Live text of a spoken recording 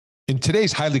In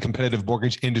today's highly competitive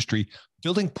mortgage industry,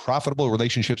 building profitable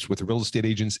relationships with real estate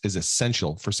agents is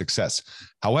essential for success.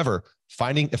 However,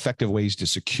 finding effective ways to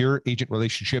secure agent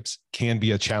relationships can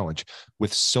be a challenge.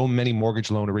 With so many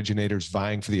mortgage loan originators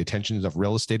vying for the attention of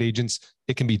real estate agents,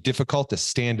 it can be difficult to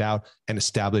stand out and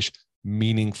establish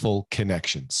meaningful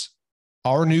connections.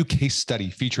 Our new case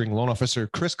study featuring loan officer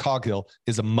Chris Coghill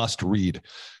is a must read.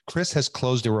 Chris has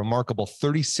closed a remarkable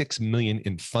 $36 million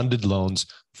in funded loans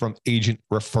from agent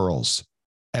referrals.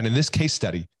 And in this case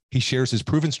study, he shares his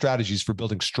proven strategies for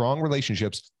building strong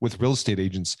relationships with real estate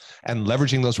agents and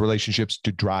leveraging those relationships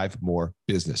to drive more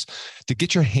business. To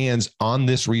get your hands on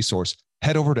this resource,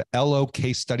 head over to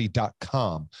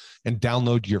locasestudy.com and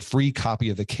download your free copy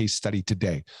of the case study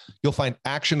today. You'll find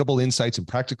actionable insights and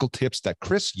practical tips that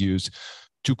Chris used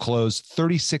to close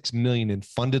 $36 million in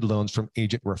funded loans from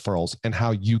agent referrals and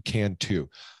how you can too.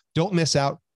 Don't miss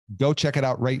out. Go check it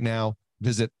out right now.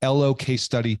 Visit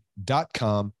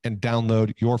locasestudy.com and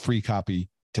download your free copy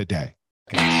today.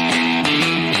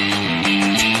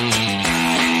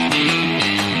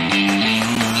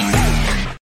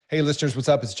 Hey, listeners, what's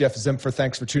up? It's Jeff Zimfer.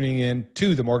 Thanks for tuning in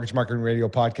to the Mortgage Marketing Radio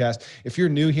podcast. If you're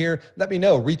new here, let me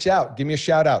know. Reach out. Give me a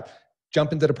shout out.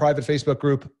 Jump into the private Facebook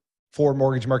group for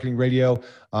Mortgage Marketing Radio.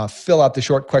 Fill out the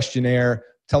short questionnaire.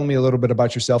 Tell me a little bit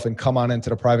about yourself and come on into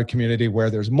the private community where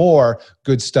there's more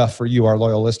good stuff for you, our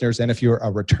loyal listeners. And if you're a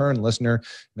return listener,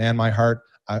 man, my heart,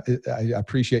 I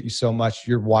appreciate you so much.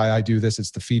 You're why I do this.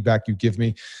 It's the feedback you give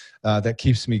me that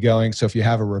keeps me going. So if you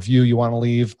have a review you want to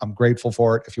leave, I'm grateful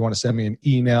for it. If you want to send me an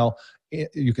email,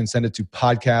 you can send it to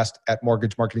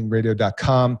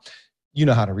podcast@mortgagemarketingradio.com. You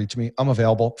know how to reach me. I'm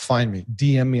available. Find me.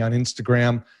 DM me on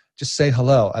Instagram. Just say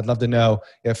hello. I'd love to know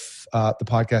if the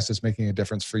podcast is making a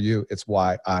difference for you. It's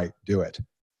why I do it.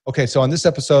 Okay, so on this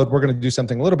episode, we're going to do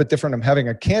something a little bit different. I'm having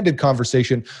a candid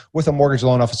conversation with a mortgage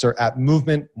loan officer at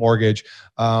Movement Mortgage.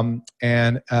 As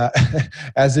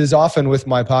is often with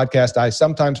my podcast, I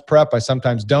sometimes prep, I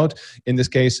sometimes don't. In this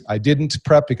case, I didn't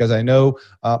prep because I know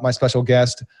my special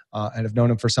guest and have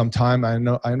known him for some time. I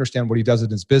understand what he does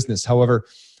in his business. However,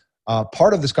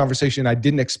 part of this conversation, I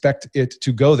didn't expect it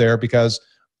to go there because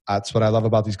that's what I love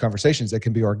about these conversations. They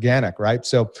can be organic, right?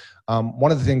 So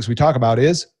one of the things we talk about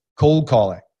is cold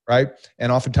calling, right?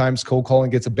 And oftentimes cold calling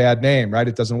gets a bad name, right?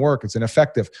 It doesn't work. It's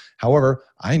ineffective. However,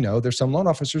 I know there's some loan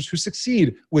officers who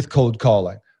succeed with cold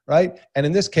calling, right? And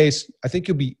in this case, I think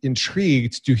you'll be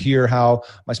intrigued to hear how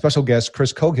my special guest,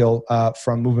 Chris Coghill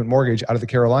from Movement Mortgage out of the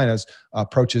Carolinas,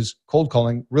 approaches cold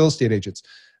calling real estate agents.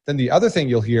 Then the other thing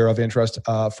you'll hear of interest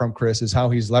from Chris is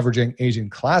how he's leveraging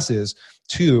agent classes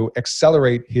to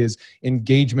accelerate his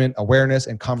engagement, awareness,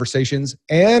 and conversations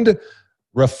and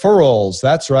referrals.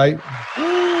 That's right.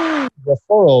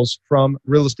 Referrals from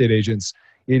real estate agents.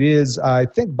 It is, I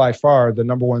think, by far the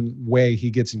number one way he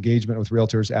gets engagement with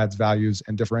realtors, adds values,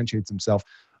 and differentiates himself.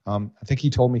 I think he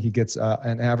told me he gets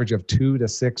an average of 2 to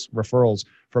 6 referrals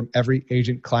from every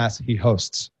agent class he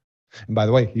hosts. And by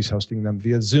the way, he's hosting them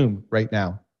via Zoom right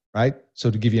now, right?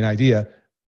 So to give you an idea,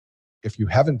 if you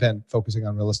haven't been focusing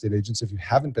on real estate agents, if you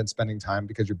haven't been spending time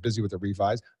because you're busy with the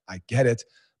refis, I get it.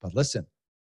 But listen,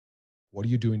 what are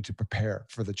you doing to prepare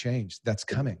for the change that's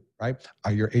coming, right?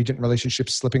 Are your agent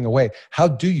relationships slipping away? How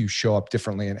do you show up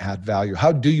differently and add value?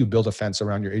 How do you build a fence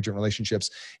around your agent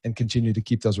relationships and continue to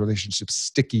keep those relationships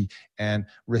sticky and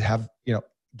have,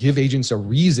 give agents a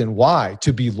reason why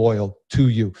to be loyal to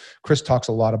you? Chris talks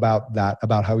a lot about that,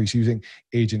 about how he's using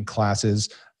agent classes,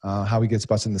 how he gets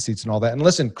butts in the seats and all that. And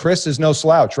listen, Chris is no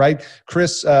slouch, right?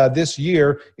 Chris this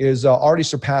year is already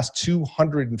surpassed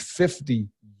 250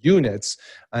 units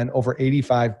and over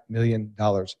 $85 million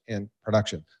in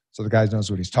production. So the guy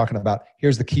knows what he's talking about.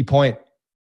 Here's the key point.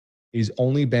 He's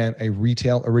only been a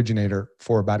retail originator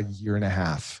for about a year and a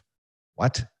half.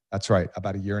 What? That's right,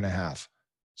 about a year and a half.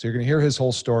 So you're going to hear his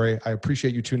whole story. I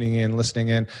appreciate you tuning in, listening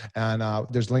in. And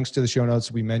there's links to the show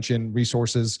notes. We mentioned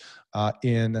resources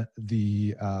in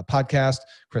the podcast.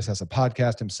 Chris has a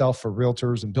podcast himself for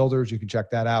realtors and builders. You can check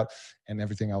that out and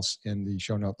everything else in the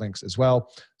show note links as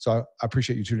well. So I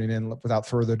appreciate you tuning in. Without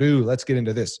further ado, let's get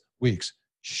into this week's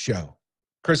show.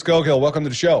 Chris Coghill, welcome to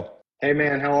the show. Hey,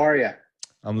 man. How are you?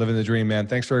 I'm living the dream, man.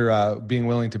 Thanks for being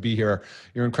willing to be here.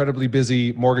 You're an incredibly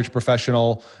busy mortgage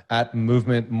professional at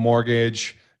Movement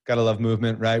Mortgage. Gotta love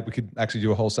Movement, right? We could actually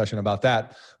do a whole session about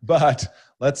that. But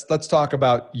let's talk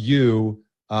about you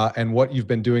and what you've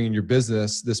been doing in your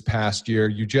business this past year.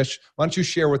 Why don't you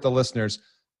share with the listeners,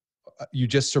 you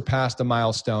just surpassed a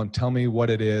milestone. Tell me what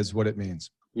it is, what it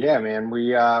means. Yeah, man.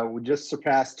 We just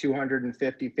surpassed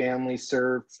 250 families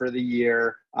served for the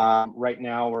year. Right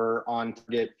now we're on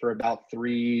target for about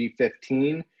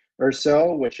 315. or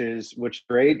so, which is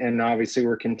great. And obviously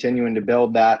we're continuing to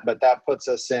build that, but that puts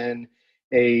us in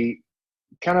a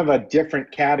kind of a different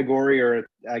category, or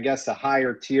I guess a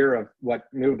higher tier of what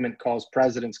Movement calls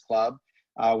President's Club,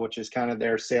 which is kind of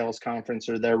their sales conference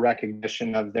or their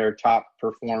recognition of their top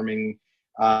performing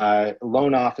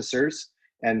loan officers.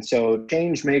 And so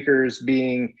change makers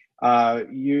being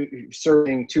you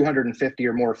serving 250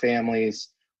 or more families,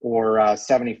 or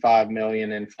 75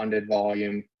 million in funded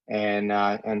volume. And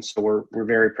so we're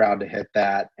very proud to hit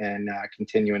that, and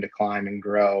continuing to climb and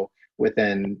grow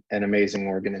within an amazing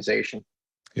organization.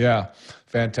 Yeah,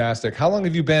 fantastic. How long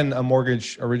have you been a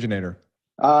mortgage originator?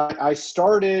 I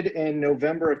started in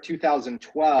November of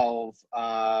 2012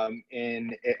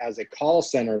 as a call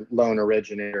center loan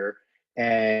originator,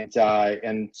 and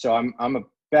so I'm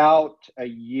about a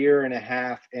year and a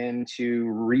half into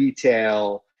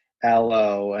retail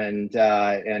LO, and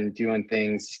doing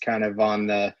things kind of on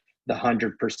the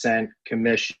 100%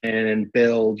 commission and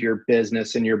build your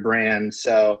business and your brand.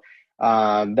 So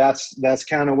that's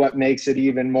kind of what makes it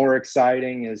even more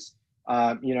exciting. Is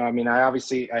I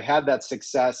had that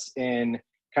success in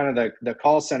kind of the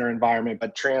call center environment,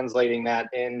 but translating that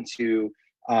into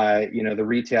the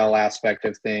retail aspect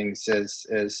of things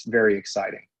is very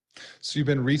exciting. So you've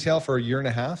been retail for a year and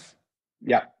a half?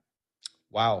 Yeah.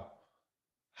 Wow.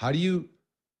 How do you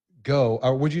go,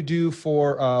 or would you do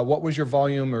for, what was your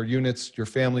volume or units your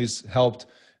families helped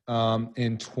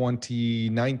in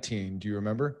 2019? Do you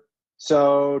remember?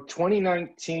 So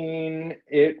 2019,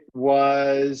 it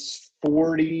was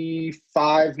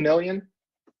 45 million.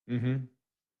 Mm-hmm.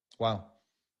 Wow.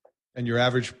 And your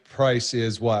average price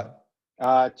is what?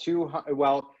 My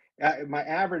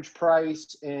average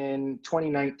price in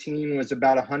 2019 was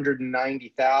about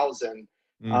 190,000.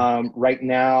 Right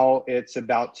now it's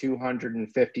about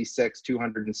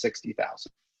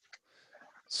 260,000.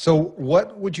 So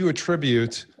what would you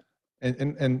attribute?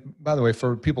 And by the way,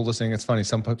 for people listening, it's funny.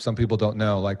 Some people don't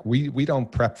know, like we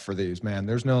don't prep for these, man.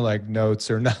 There's no like notes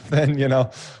or nothing,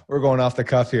 we're going off the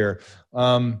cuff here.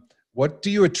 What do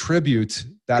you attribute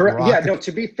that? Correct. Yeah, no,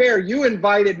 to be fair, you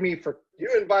invited me for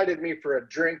a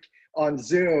drink on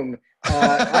Zoom.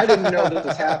 I didn't know this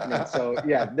was happening. So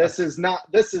yeah, this is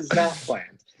not planned.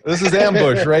 This is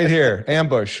ambush right here.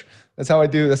 Ambush. That's how we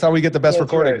get the best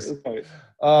recordings. Right.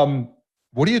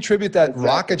 What do you attribute that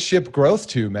rocket ship growth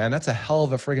to, man? That's a hell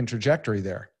of a friggin' trajectory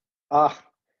there.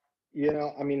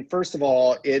 First of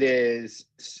all, it's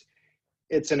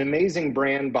an amazing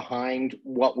brand behind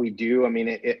what we do. I mean,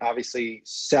 it obviously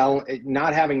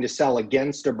not having to sell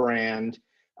against a brand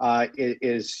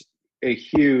is a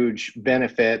huge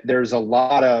benefit. There's a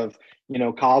lot of,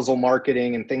 causal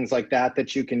marketing and things like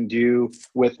that you can do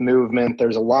with Movement.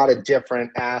 There's a lot of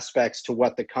different aspects to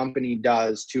what the company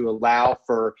does to allow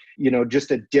for,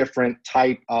 just a different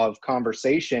type of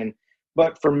conversation.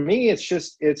 But for me,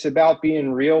 it's about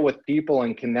being real with people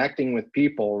and connecting with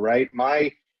people, right?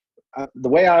 The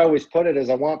way I always put it is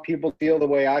I want people to feel the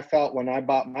way I felt when I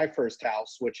bought my first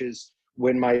house, which is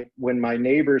when my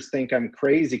neighbors think I'm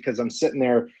crazy because I'm sitting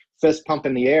there fist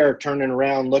pumping the air, turning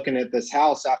around, looking at this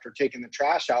house after taking the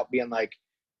trash out, being like,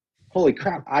 holy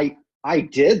crap, I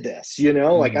did this,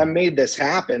 like I made this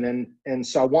happen. And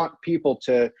so I want people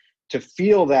to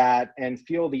feel that and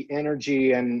feel the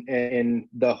energy and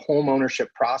the home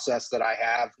ownership process that I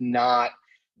have, not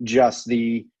just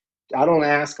I don't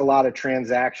ask a lot of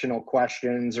transactional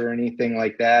questions or anything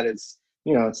like that. It's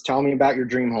tell me about your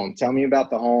dream home, tell me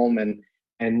about the home, and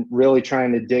really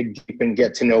trying to dig deep and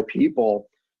get to know people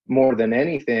more than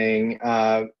anything.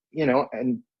 And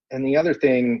the other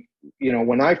thing,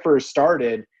 when I first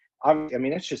started,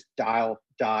 it's just dial.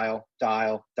 I'm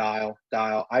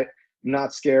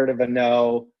not scared of a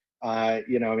no.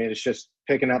 It's just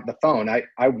picking up the phone.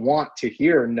 I want to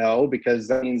hear no, because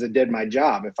that means it did my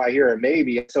job. If I hear a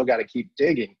maybe, I still got to keep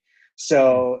digging.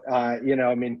 So,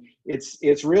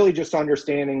 it's really just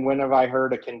understanding, when have I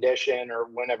heard a condition, or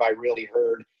when have I really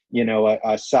heard,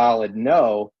 a solid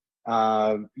no.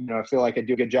 I feel like I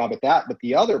do a good job at that. But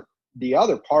the other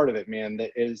part of it, man, that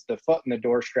is the foot in the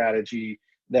door strategy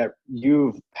that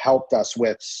you've helped us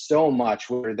with so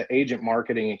much, where the agent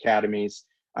marketing academies.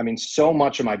 So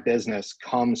much of my business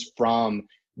comes from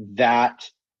that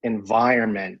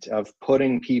environment of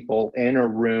putting people in a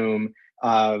room,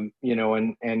 and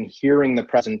hearing the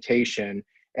presentation,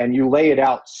 and you lay it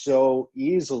out so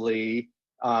easily.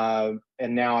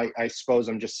 And now I suppose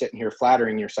I'm just sitting here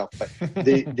flattering yourself, but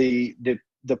the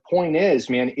point is,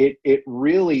 man, it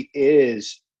really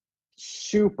is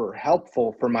super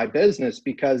helpful for my business,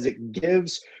 because it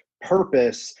gives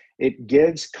purpose, it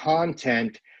gives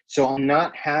content. So I'm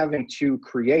not having to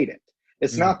create it.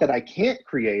 It's not that I can't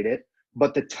create it,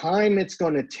 but the time it's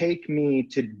going to take me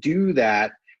to do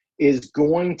that is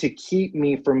going to keep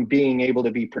me from being able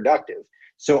to be productive.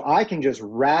 So I can just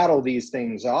rattle these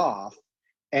things off,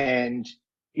 and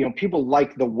people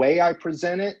like the way I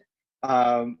present it,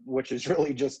 which is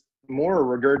really just more a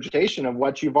regurgitation of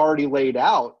what you've already laid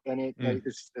out, and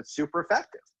it's super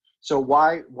effective. So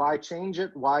why change it?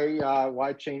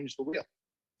 Why change the wheel?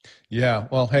 Yeah.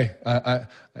 Well, hey, I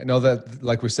know that,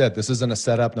 like we said, this isn't a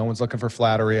setup. No one's looking for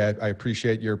flattery. I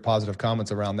appreciate your positive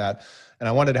comments around that. And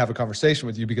I wanted to have a conversation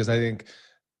with you because I think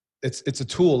it's a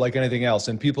tool like anything else,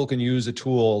 and people can use a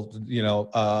tool,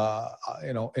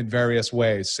 in various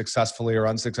ways, successfully or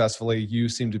unsuccessfully. You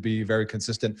seem to be very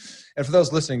consistent. And for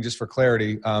those listening, just for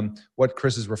clarity, what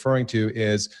Chris is referring to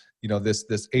is,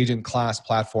 this agent class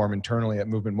platform internally at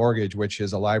Movement Mortgage, which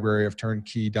is a library of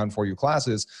turnkey done for you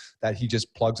classes that he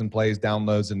just plugs and plays,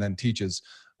 downloads, and then teaches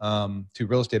to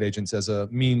real estate agents as a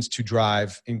means to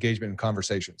drive engagement and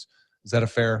conversations. Is that a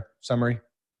fair summary?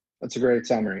 That's a great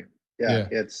summary. Yeah.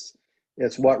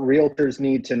 It's what realtors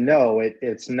need to know.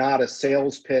 It's not a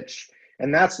sales pitch.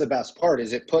 And that's the best part,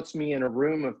 is it puts me in a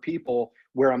room of people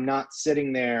where I'm not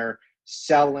sitting there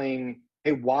selling,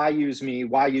 hey, why use me?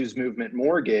 Why use Movement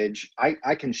Mortgage?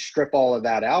 I can strip all of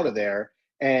that out of there.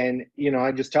 And,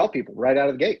 I just tell people right out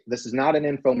of the gate, this is not an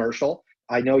infomercial.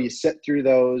 I know you sit through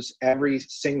those every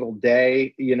single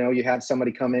day. You have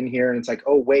somebody come in here and it's like,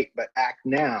 oh, wait, but act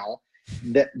now.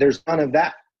 There's none of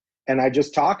that. And I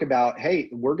just talk about, hey,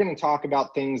 we're going to talk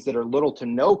about things that are little to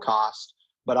no cost,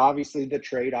 but obviously the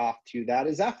trade-off to that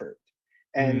is effort.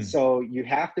 And so you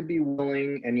have to be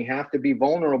willing and you have to be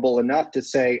vulnerable enough to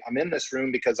say, I'm in this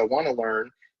room because I want to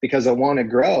learn, because I want to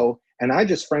grow. And I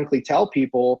just frankly tell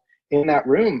people in that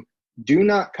room, do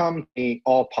not come to me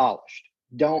all polished.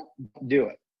 Don't do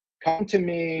it. Come to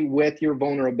me with your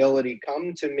vulnerability.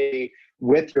 Come to me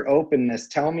with your openness.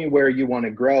 Tell me where you want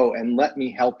to grow and let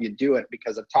me help you do it,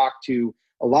 because I've talked to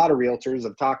a lot of realtors.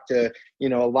 I've talked to, a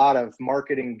lot of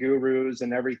marketing gurus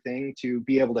and everything to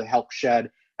be able to help shed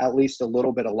at least a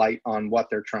little bit of light on what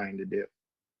they're trying to do.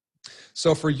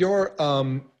 So for your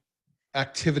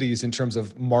activities in terms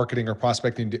of marketing or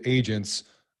prospecting to agents,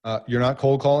 you're not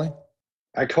cold calling?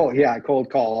 I cold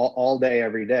call all day,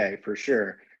 every day, for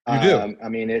sure. You do? I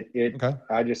mean, Okay.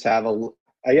 I just have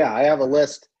I have a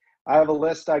list. I have a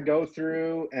list I go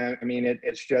through, and I mean,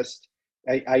 it's just,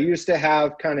 I used to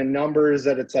have kind of numbers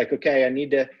that it's like, okay, I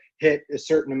need to hit a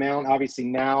certain amount. Obviously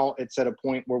now it's at a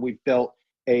point where we've built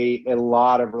a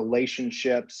lot of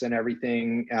relationships and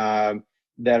everything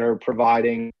that are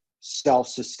providing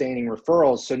self-sustaining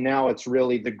referrals. So now it's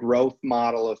really the growth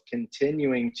model of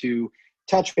continuing to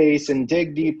touch base and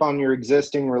dig deep on your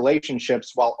existing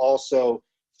relationships while also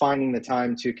finding the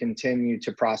time to continue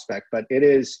to prospect. But it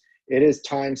is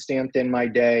time stamped in my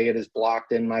day. It is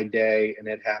blocked in my day, and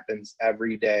it happens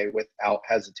every day without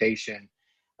hesitation.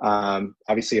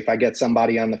 Obviously, if I get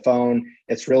somebody on the phone,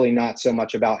 it's really not so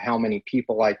much about how many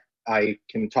people I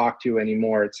can talk to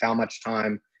anymore. It's how much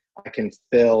time I can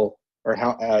fill, or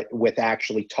how with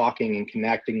actually talking and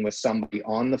connecting with somebody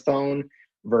on the phone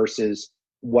versus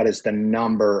what is the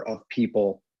number of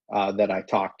people that I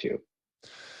talk to.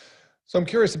 So I'm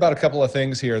curious about a couple of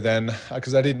things here then,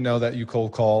 because I didn't know that you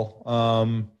cold call,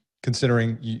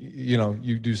 considering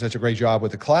you do such a great job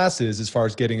with the classes as far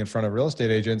as getting in front of real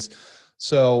estate agents.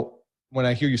 So when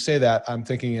I hear you say that, I'm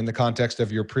thinking in the context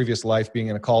of your previous life being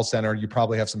in a call center, you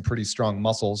probably have some pretty strong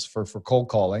muscles for cold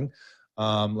calling.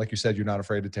 Like you said, you're not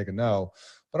afraid to take a no.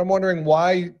 But I'm wondering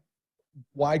why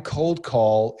cold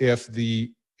call if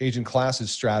the agent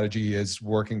classes strategy is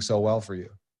working so well for you?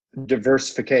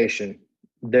 Diversification.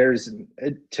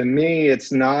 To me,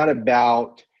 it's not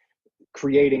about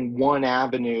creating one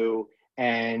avenue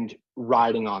and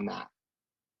riding on that,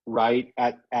 right?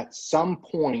 At some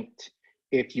point,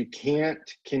 if you can't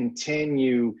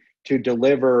continue to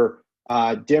deliver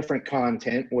different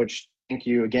content, which thank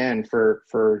you again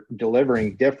for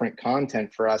delivering different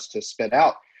content for us to spit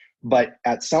out. But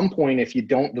at some point, if you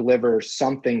don't deliver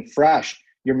something fresh,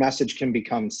 your message can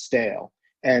become stale.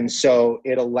 And so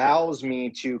it allows me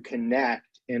to connect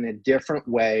in a different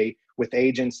way with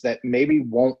agents that maybe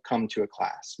won't come to a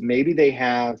class. Maybe they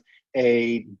have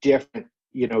a different,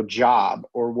 job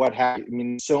or what have you. I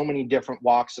mean, so many different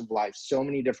walks of life, so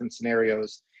many different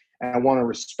scenarios. And I want to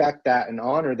respect that and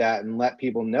honor that and let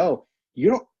people know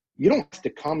you don't have to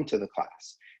come to the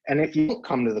class. And if you don't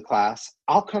come to the class,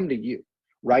 I'll come to you,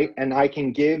 right? And I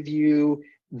can give you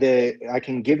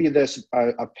this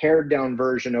a pared down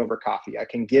version over coffee. I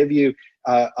can give you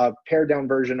a pared down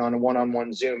version on a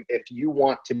one-on-one Zoom if you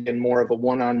want to be in more of a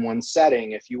one-on-one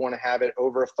setting, if you want to have it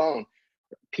over a phone.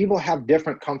 people have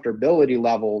different comfortability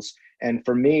levels. And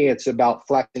for me, it's about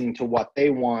flexing to what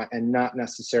they want and not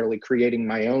necessarily creating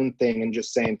my own thing and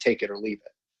just saying, take it or leave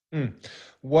it.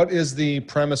 What is the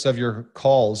premise of your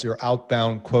calls, your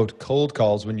outbound quote cold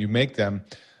calls when you make them?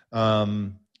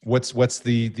 What's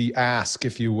the ask,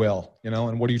 if you will,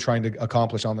 and what are you trying to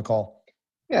accomplish on the call?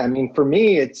 Yeah, I mean, for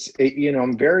me,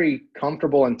 I'm very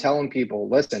comfortable in telling people,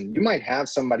 listen, you might have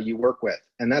somebody you work with,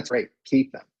 and that's great.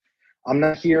 Keep them. I'm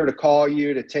not here to call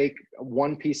you to take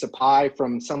one piece of pie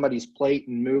from somebody's plate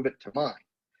and move it to mine.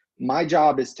 My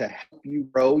job is to help you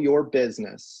grow your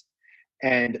business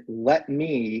and let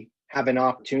me have an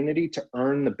opportunity to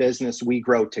earn the business we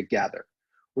grow together,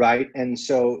 right? And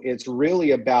so it's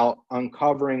really about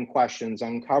uncovering questions,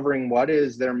 uncovering what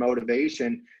is their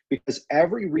motivation, because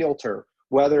every realtor,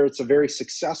 whether it's a very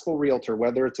successful realtor,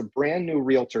 whether it's a brand new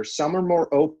realtor, some are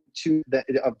more open to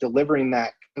of delivering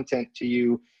that content to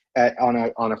you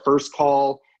on a first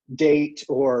call date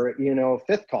or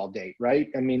fifth call date, right?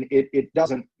 I mean, it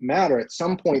doesn't matter. At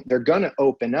some point, they're going to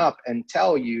open up and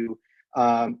tell you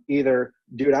either,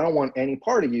 dude, I don't want any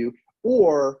part of you,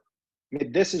 or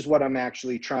this is what I'm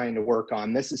actually trying to work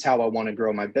on. This is how I want to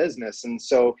grow my business. And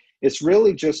so it's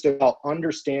really just about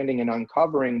understanding and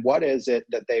uncovering what is it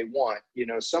that they want.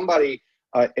 Somebody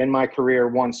in my career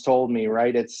once told me,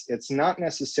 right, it's not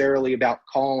necessarily about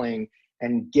calling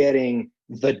and getting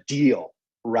the deal,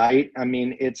 right? I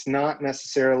mean, it's not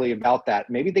necessarily about that.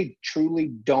 Maybe they truly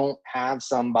don't have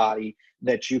somebody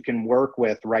that you can work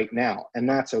with right now, and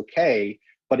that's okay.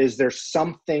 But is there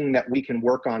something that we can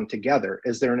work on together?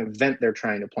 Is there an event they're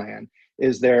trying to plan?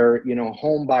 Is there,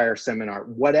 home buyer seminar?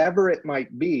 Whatever it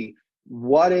might be,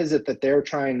 what is it that they're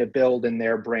trying to build in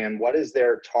their brand? What is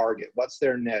their target? What's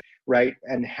their niche, right?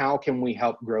 And how can we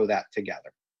help grow that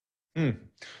together?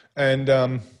 And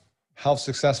how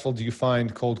successful do you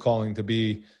find cold calling to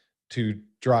be to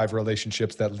drive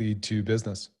relationships that lead to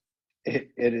business?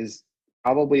 It is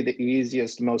probably the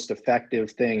easiest, most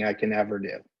effective thing I can ever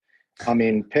do. I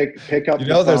mean, pick up the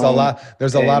phone.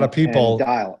 There's a lot of people and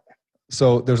dial it.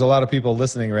 So there's a lot of people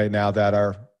listening right now that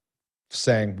are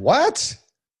saying, what?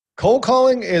 Cold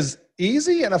calling is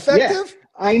easy and effective?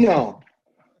 Yeah,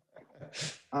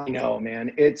 I know,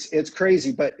 man. It's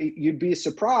crazy, but you'd be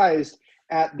surprised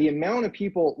at the amount of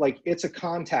people. Like, it's a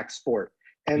contact sport.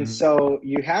 And so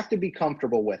you have to be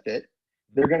comfortable with it.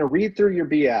 They're going to read through your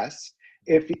BS.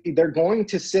 If they're going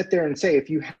to sit there and say, if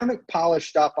you haven't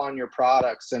polished up on your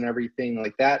products and everything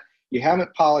like that, you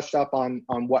haven't polished up on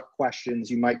what questions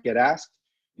you might get asked,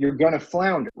 you're going to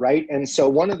flounder, right? And so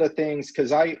one of the things,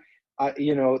 because I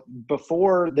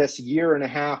before this year and a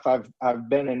half I've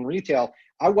been in retail,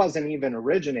 I wasn't even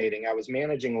originating. I was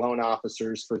managing loan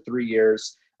officers for 3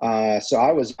 years. So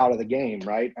I was out of the game,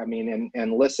 right? I mean,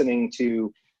 and listening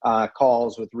to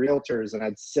calls with realtors, and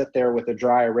I'd sit there with a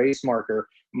dry erase marker.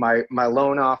 My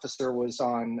loan officer was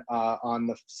on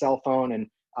the cell phone,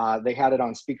 and they had it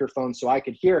on speakerphone so I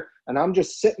could hear. And I'm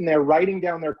just sitting there writing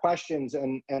down their questions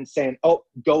and saying, oh,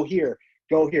 go here,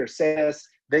 say this.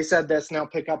 They said this, now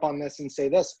pick up on this and say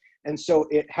this. And so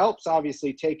it helps,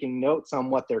 obviously, taking notes on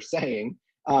what they're saying.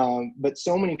 But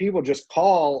so many people just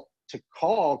call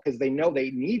because they know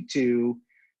they need to,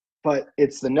 but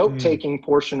it's the note-taking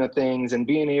portion of things and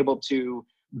being able to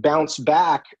bounce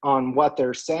back on what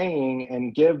they're saying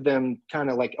and give them kind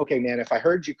of like, okay, man, if I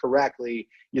heard you correctly,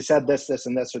 you said this, this,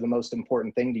 and this are the most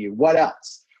important thing to you. What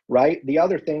else, right? The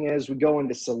other thing is we go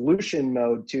into solution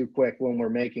mode too quick when we're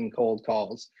making cold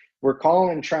calls. We're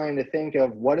calling trying to think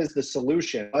of what is the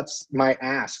solution? What's my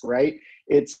ask, right?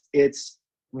 It's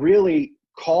really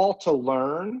call to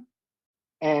learn.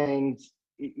 And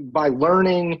by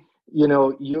learning,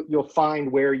 you'll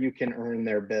find where you can earn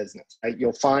their business, right?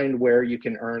 You'll find where you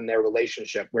can earn their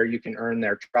relationship, where you can earn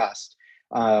their trust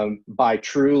by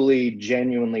truly,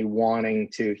 genuinely wanting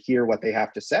to hear what they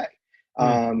have to say.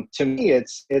 To me,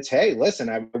 it's, hey, listen,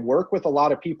 I work with a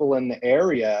lot of people in the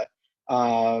area.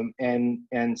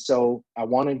 And so I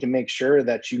wanted to make sure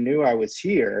that you knew I was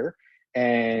here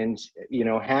and,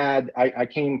 I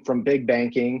came from big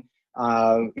banking.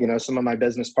 Some of my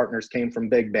business partners came from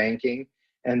big banking.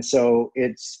 And so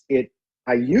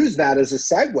I use that as a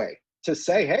segue to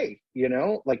say, hey,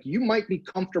 like you might be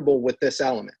comfortable with this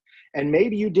element. And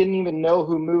maybe you didn't even know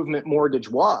who Movement Mortgage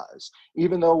was,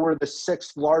 even though we're the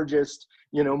 6th largest,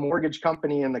 mortgage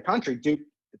company in the country. Did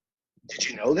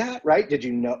you know that, right? Did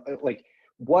you know, like,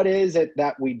 what is it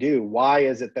that we do? Why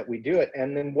is it that we do it?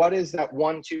 And then what is that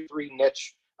 1, 2, 3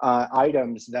 niche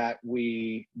items that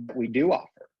we do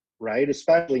offer, right?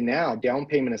 Especially now, down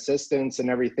payment assistance and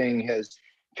everything has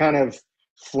kind of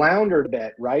floundered a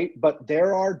bit, right? But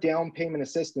there are down payment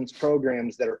assistance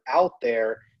programs that are out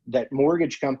there that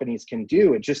mortgage companies can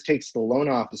do. It just takes the loan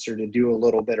officer to do a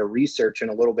little bit of research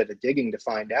and a little bit of digging to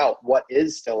find out what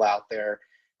is still out there.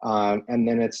 And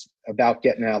then it's about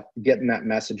getting that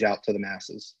message out to the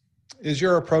masses. Is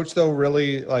your approach though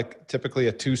really like typically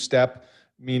a two-step,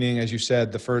 meaning, as you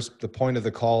said, the point of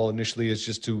the call initially is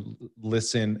just to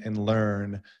listen and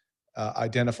learn,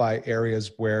 identify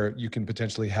areas where you can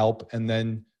potentially help, and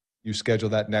then you schedule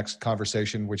that next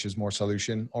conversation, which is more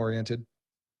solution oriented?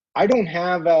 I don't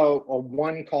have a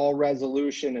one call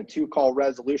resolution, a 2-call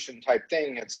resolution type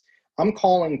thing. I'm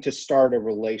calling to start a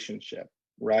relationship,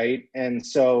 right? And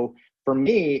so for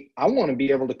me, I want to be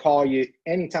able to call you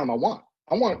anytime I want.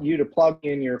 I want you to plug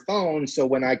in your phone, so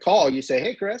when I call, you say,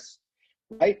 "Hey, Chris,"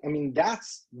 right? I mean,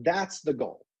 that's the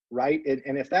goal, right?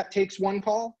 And if that takes one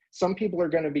call, some people are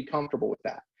going to be comfortable with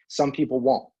that. Some people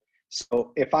won't.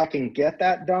 So if I can get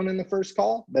that done in the first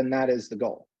call, then that is the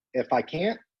goal. If I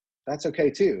can't, that's okay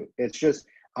too. It's just,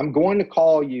 I'm going to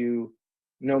call you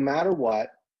no matter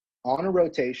what on a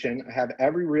rotation. I have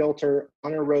every realtor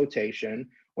on a rotation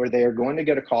where they are going to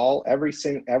get a call every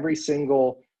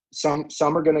single, some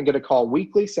are going to get a call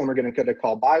weekly, some are going to get a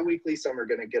call bi-weekly, some are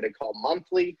going to get a call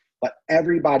monthly, but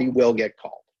everybody will get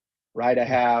called, right? I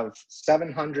have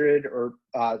 700 or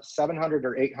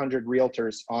 800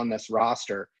 realtors on this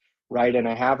roster, right? And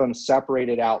I have them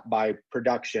separated out by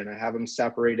production. I have them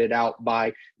separated out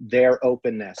by their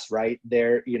openness, right?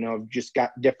 They're, just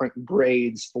got different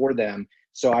grades for them.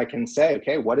 So I can say,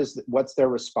 okay, what's their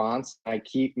response? I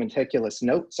keep meticulous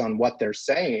notes on what they're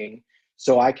saying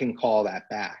so I can call that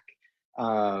back.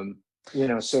 So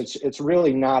it's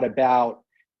really not about,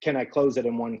 can I close it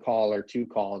in one call or 2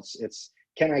 calls? It's,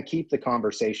 can I keep the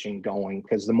conversation going?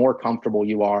 Because the more comfortable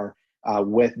you are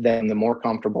with them, the more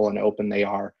comfortable and open they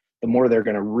are, the more they're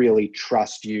going to really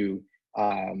trust you.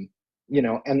 And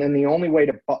then the only way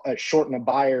to shorten a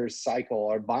buyer's cycle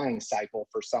or buying cycle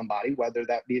for somebody, whether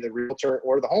that be the realtor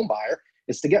or the home buyer,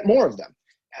 is to get more of them.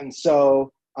 And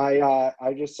so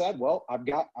I just said, well, I've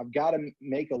got to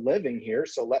make a living here.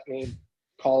 So let me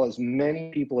call as many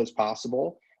people as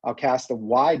possible. I'll cast a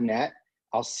wide net.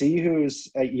 I'll see who's,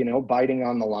 biting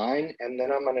on the line. And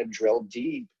then I'm going to drill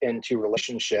deep into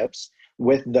relationships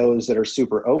with those that are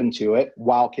super open to it,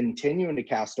 while continuing to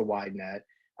cast a wide net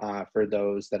for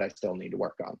those that I still need to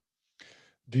work on.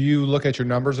 Do you look at your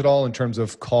numbers at all in terms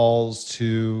of calls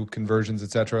to conversions,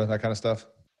 et cetera, that kind of stuff?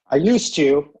 I used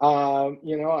to,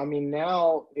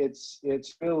 now it's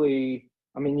really,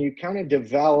 you kind of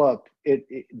develop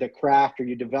the craft, or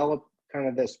you develop kind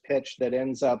of this pitch that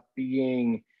ends up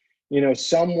being,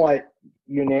 somewhat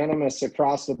unanimous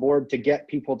across the board to get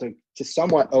people to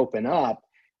somewhat open up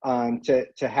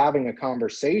to having a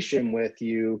conversation with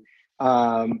you.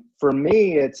 For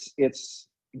me, it's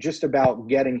just about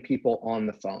getting people on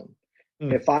the phone.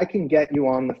 If I can get you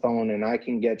on the phone and I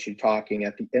can get you talking,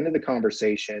 at the end of the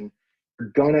conversation, you're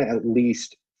going to at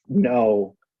least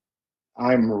know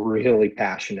I'm really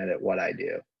passionate at what I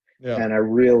do. Yeah. And I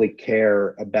really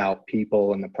care about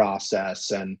people and the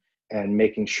process, and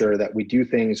making sure that we do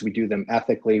them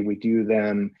ethically. We do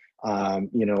them,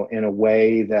 in a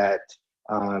way that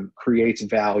creates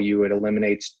value. It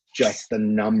eliminates just the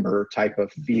number type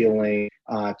of feeling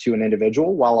to an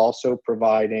individual, while also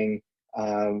providing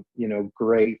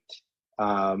great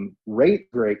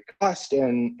cost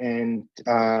and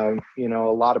a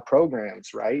lot of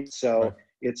programs, right? So right.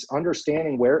 It's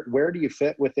understanding where do you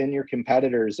fit within your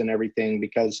competitors and everything,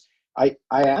 because I'll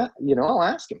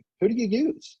ask them, who do you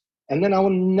use? And then I will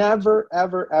never,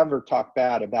 ever, ever talk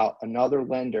bad about another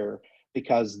lender,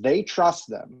 because they trust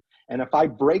them. And if I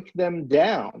break them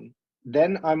down,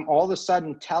 then I'm all of a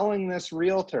sudden telling this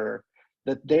realtor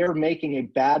that they're making a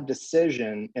bad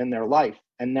decision in their life.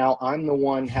 And now I'm the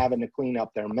one having to clean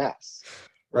up their mess,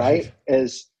 right?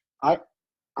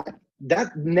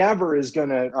 That never is going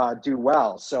to do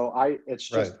well. So it's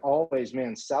just always,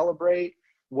 celebrate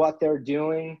what they're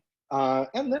doing.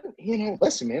 And then,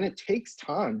 listen, man, it takes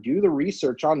time. Do the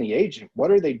research on the agent. What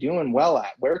are they doing well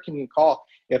at? Where can you call?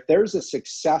 If there's a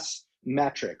success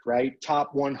metric, right?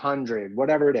 Top 100,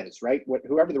 whatever it is, right?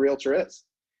 Whoever the realtor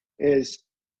is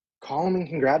call them and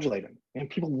congratulate them. And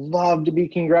people love to be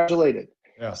congratulated.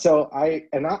 Yeah. So I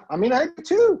do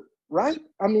too, right?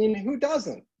 Who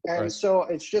doesn't? And so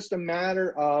it's just a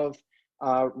matter of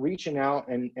reaching out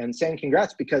and saying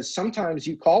congrats, because sometimes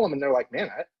you call them and they're like, man,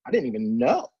 I didn't even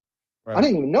know. Right. I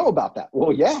didn't even know about that.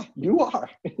 Well, yeah, you are.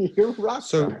 You're rock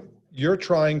star. So you're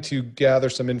trying to gather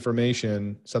some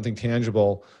information, something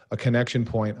tangible, a connection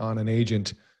point on an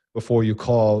agent before you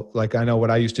call? Like, I know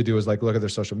what I used to do is like look at their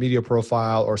social media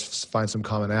profile or find some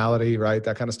commonality, right?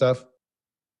 That kind of stuff.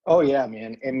 Oh yeah,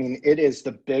 man. I mean, it is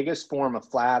the biggest form of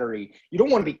flattery. You don't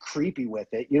want to be creepy with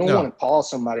it. You don't want No. to call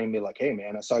somebody and be like, "Hey,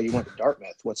 man, I saw you went to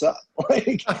Dartmouth. What's up?"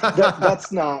 Like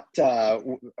that's not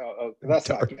good,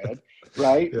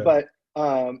 right? Yeah. But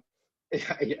I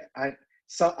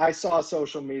saw a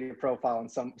social media profile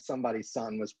and somebody's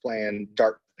son was playing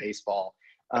dart baseball,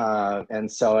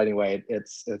 and so anyway,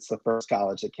 it's the first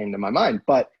college that came to my mind.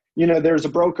 But there's a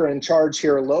broker in charge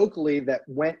here locally that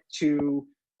went to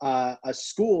a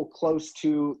school close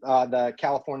to the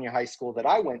California high school that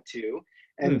I went to.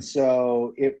 And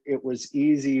so it was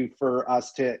easy for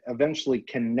us to eventually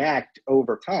connect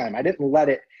over time. I didn't let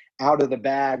it out of the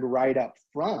bag right up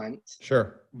front.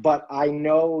 Sure. But I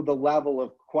know the level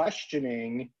of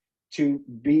questioning to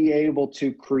be able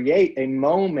to create a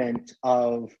moment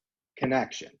of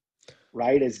connection,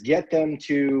 right? Is get them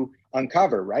to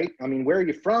uncover, right? I mean, where are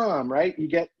you from, right? You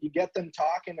get them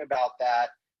talking about that.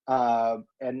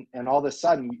 And all of a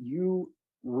sudden you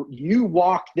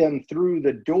walk them through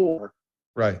the door,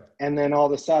 Right. and then all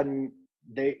of a sudden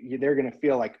they're going to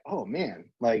feel like, oh man,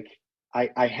 like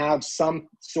I have some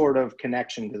sort of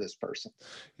connection to this person.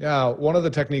 Yeah. One of the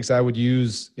techniques I would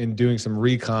use in doing some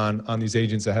recon on these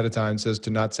agents ahead of time, says to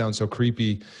not sound so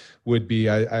creepy, would be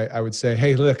I would say,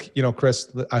 hey, look, Chris,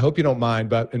 I hope you don't mind,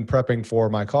 but in prepping for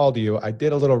my call to you, I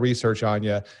did a little research on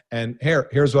you, and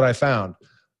here's what I found.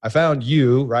 I found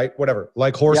you, right? Whatever,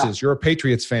 like horses, Yeah. you're a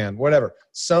Patriots fan, whatever,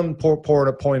 some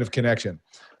point of connection,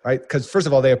 right? Because first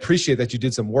of all, they appreciate that you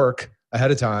did some work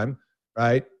ahead of time,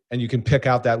 right? And you can pick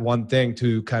out that one thing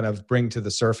to kind of bring to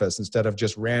the surface instead of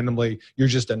just randomly, you're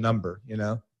just a number,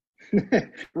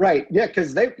 Right. Yeah.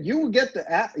 Because you'll get the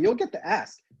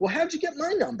ask. Well, how'd you get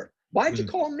my number? Why'd you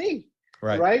call me?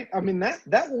 Right. Right. I mean, that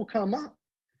will come up.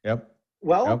 Yep.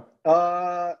 Well,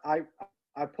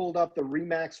 I pulled up the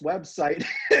Remax website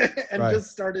and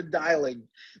just started dialing.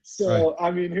 So, I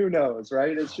mean, who knows,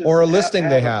 right? It's just, or a listing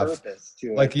they have. Purpose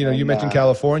to like, it. you mentioned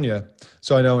California.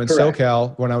 So I know in Correct.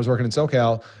 SoCal, when I was working in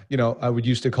SoCal, I would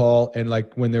used to call, and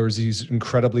like when there was these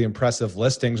incredibly impressive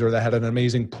listings or that had an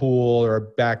amazing pool or a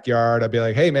backyard, I'd be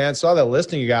like, hey man, saw that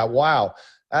listing you got. Wow.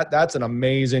 That's an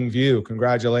amazing view.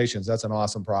 Congratulations. That's an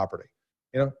awesome property.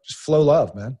 Just flow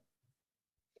love, man.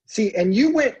 See, and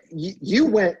you went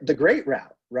the great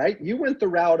route, right? You went the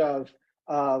route of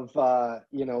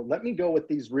let me go with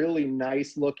these really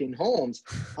nice looking homes.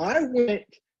 I went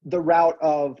the route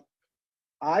of,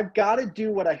 I've got to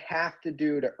do what I have to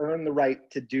do to earn the right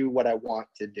to do what I want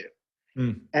to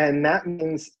do. And that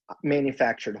means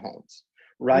manufactured homes,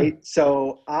 right?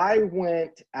 So I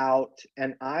went out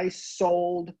and I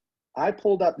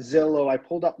pulled up Zillow, I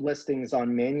pulled up listings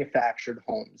on manufactured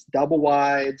homes, double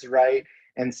wides, right?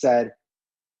 And said,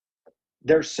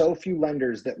 there's so few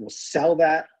lenders that will sell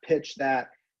that, pitch that,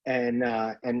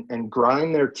 and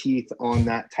grind their teeth on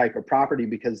that type of property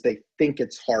because they think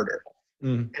it's harder.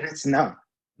 And it's not.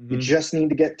 You just need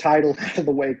to get title out of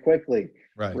the way quickly.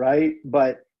 Right.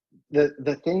 But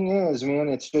the thing is, man,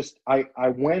 it's just, I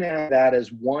went at that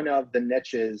as one of the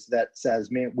niches that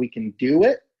says, man, we can do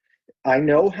it. I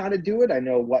know how to do it. I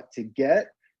know what to get.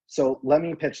 So let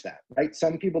me pitch that, right?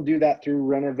 Some people do that through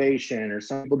renovation, or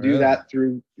some people do that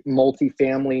through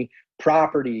multifamily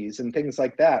properties and things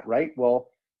like that, right? Well,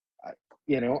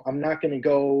 I'm not going to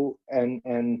go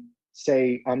and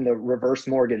say I'm the reverse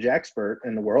mortgage expert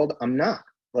in the world. I'm not.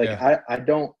 Like, I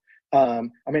don't. I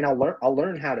mean, I'll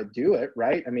learn how to do it,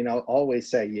 right? I mean, I'll always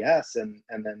say yes and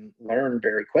then learn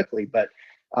very quickly. But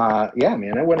yeah,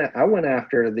 man, I went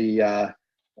after the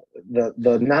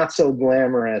not so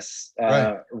glamorous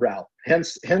route.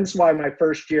 Hence why my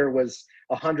first year was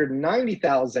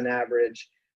 190,000 average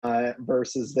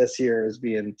versus this year is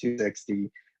being 260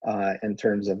 in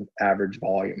terms of average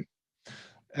volume.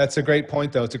 That's a great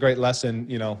point, though. It's a great lesson.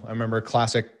 I remember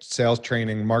classic sales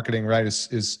training, marketing, right?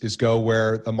 Is go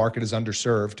where the market is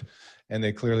underserved, and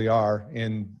they clearly are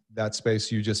in that space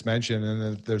you just mentioned. And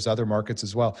then there's other markets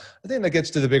as well. I think that gets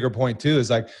to the bigger point too, is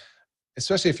like,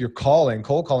 especially if you're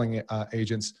cold calling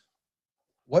agents,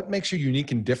 what makes you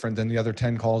unique and different than the other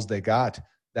 10 calls they got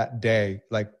that day?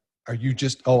 Like, are you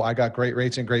just, I got great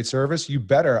rates and great service? You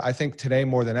better. I think today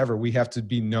more than ever, we have to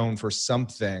be known for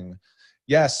something.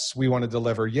 Yes, we want to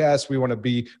deliver. Yes, we want to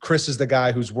be, Chris is the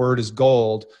guy whose word is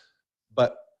gold.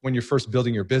 But when you're first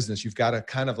building your business, you've got to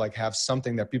kind of like have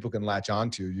something that people can latch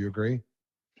onto. You agree?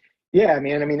 Yeah,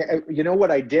 man. I mean,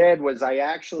 what I did was I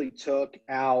actually took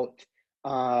out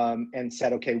and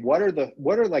said, okay, what are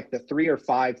like the 3 or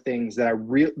 5 things that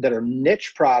are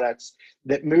niche products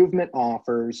that Movement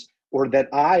offers or that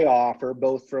I offer,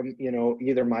 both from,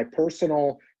 either my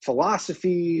personal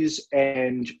philosophies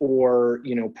or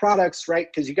products, right?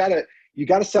 Because you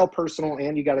gotta sell personal,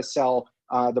 and you gotta sell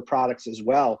the products as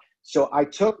well. So I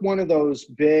took one of those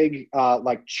big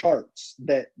like charts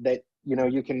that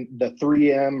you can, the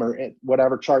 3M or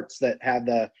whatever charts that have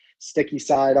the sticky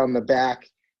side on the back,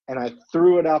 and I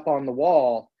threw it up on the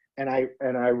wall, and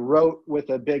I wrote with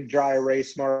a big dry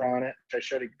erase marker on it. I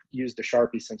should have used a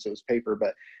Sharpie since it was paper,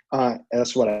 but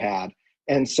that's what I had.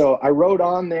 And so I wrote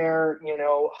on there,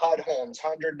 HUD homes,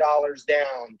 $100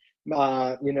 down,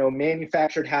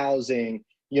 manufactured housing,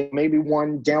 maybe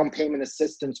one down payment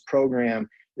assistance program,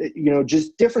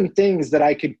 just different things that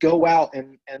I could go out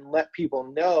and let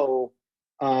people know.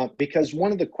 Because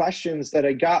one of the questions that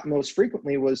I got most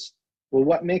frequently was, well,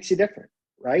 what makes you different,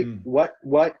 right? What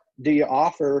do you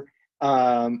offer?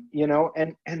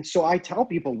 And so I tell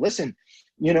people, listen,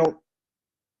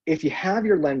 if you have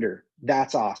your lender,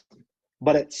 that's awesome.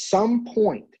 But at some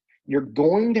point, you're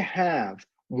going to have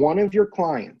one of your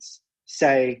clients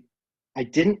say, I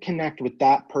didn't connect with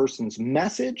that person's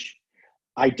message.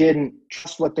 I didn't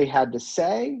trust what they had to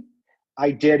say.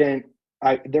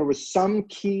 There was some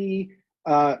key,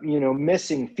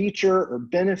 missing feature or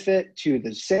benefit to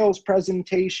the sales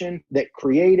presentation that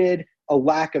created a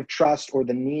lack of trust, or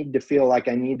the need to feel like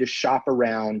I need to shop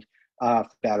around at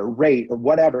a rate or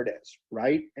whatever it is,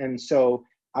 right? And so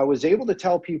I was able to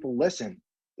tell people, listen,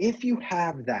 if you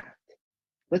have that,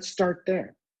 let's start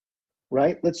there,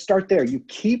 right? Let's start there. You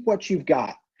keep what you've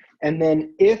got. And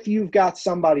then if you've got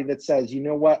somebody that says, you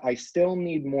know what, I still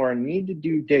need more, I need to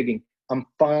do digging, I'm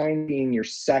fine being your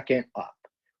second up,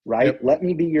 right? Yep. Let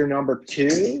me be your number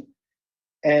two,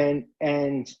 and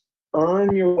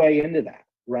earn your way into that,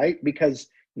 right? Because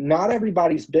not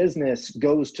everybody's business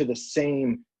goes to the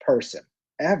same person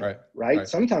ever, right?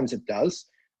 Sometimes it does.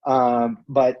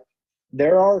 But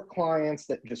there are clients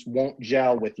that just won't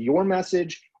gel with your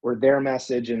message or their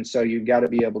message. And so you've got to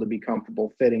be able to be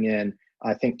comfortable fitting in.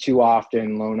 I think too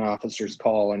often loan officers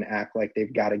call and act like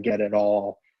they've got to get it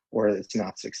all, or it's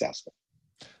not successful.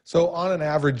 So on an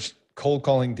average cold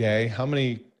calling day, how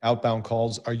many outbound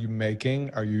calls are you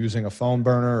making? Are you using a phone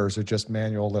burner, or is it just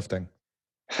manual lifting?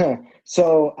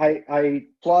 So I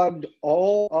plugged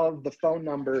all of the phone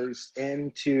numbers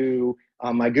into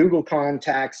my Google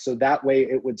contacts, so that way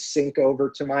it would sync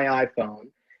over to my iPhone.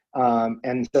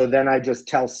 And so then I just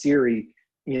tell Siri,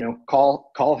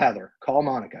 call Heather, call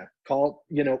Monica, call,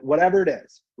 whatever it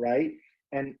is, right?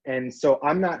 And so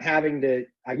I'm not having to,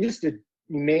 I used to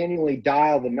manually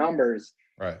dial the numbers.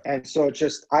 Right. And so it's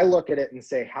just, I look at it and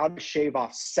say, how to shave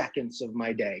off seconds of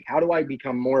my day? How do I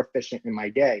become more efficient in my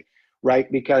day?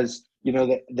 Right? Because,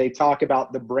 they talk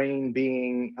about the brain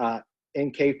being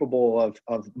incapable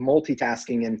of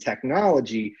multitasking in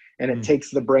technology, and it takes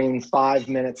the brain 5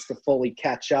 minutes to fully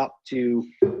catch up to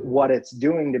what it's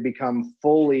doing to become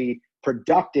fully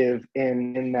productive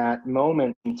in that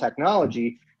moment in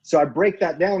technology. So I break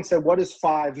that down and said, what is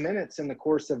 5 minutes in the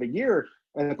course of a year?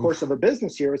 In the course of a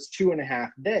business year, it's 2.5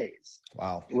 days.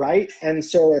 Wow. Right. And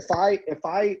so if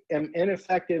I am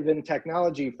ineffective in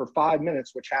technology for 5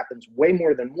 minutes, which happens way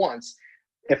more than once,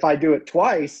 if I do it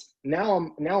twice, now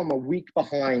I'm a week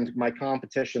behind my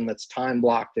competition that's time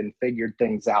blocked and figured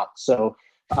things out. So,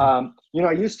 I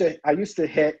used to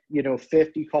hit,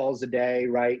 50 calls a day,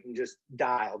 right? And just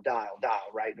dial,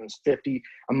 right? And it was 50,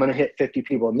 I'm going to hit 50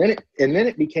 people. And then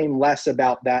it became less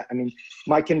about that. I mean,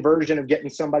 my conversion of getting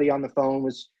somebody on the phone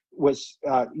was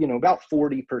about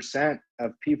 40%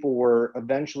 of people were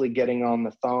eventually getting on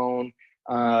the phone.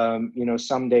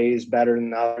 Some days better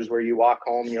than others, where you walk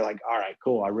home and you're like, all right,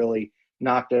 cool, I really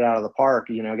knocked it out of the park.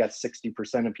 I got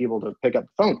 60% of people to pick up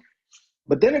the phone.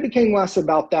 But then it became less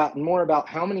about that and more about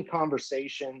how many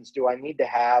conversations do I need to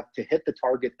have to hit the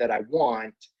target that I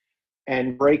want,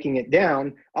 and breaking it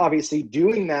down. Obviously,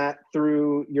 doing that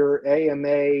through your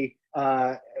AMA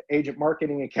Agent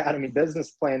Marketing Academy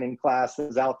business planning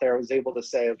classes out there, I was able to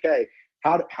say, okay,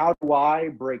 how do I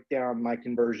break down my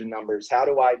conversion numbers? How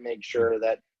do I make sure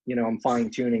that, I'm fine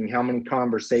tuning? How many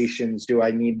conversations do I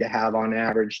need to have on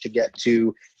average to get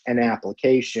to an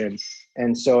application?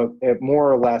 And so it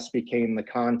more or less became the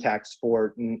contact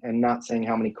sport, and not saying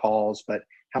how many calls, but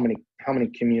how many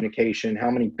communication,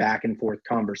 how many back and forth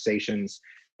conversations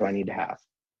do I need to have?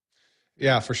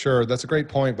 Yeah, for sure. That's a great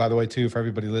point, by the way, too, for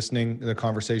everybody listening. The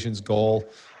conversation's goal.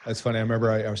 That's funny. I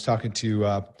remember I was talking to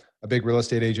a big real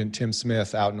estate agent, Tim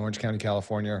Smith, out in Orange County,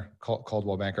 California,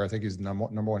 Coldwell Banker. I think he's the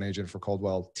number one agent for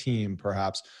Coldwell team,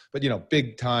 perhaps. But,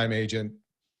 big time agent,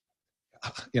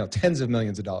 tens of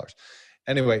millions of dollars.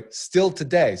 Anyway, still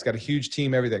today, he's got a huge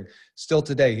team, everything. Still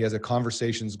today, he has a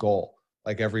conversations goal.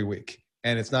 like every week.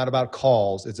 And it's not about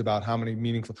calls. It's about how many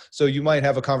meaningful. So you might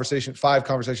have a conversation, 5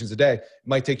 conversations a day. It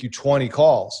might take you 20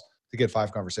 calls to get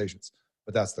 5 conversations,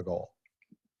 but that's the goal.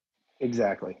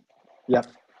 Exactly. Yep.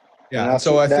 Yeah. And And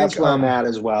so I that's think, where I'm at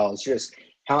as well. It's just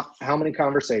how many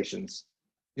conversations?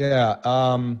 yeah.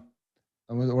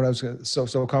 What I was gonna,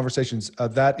 so conversations,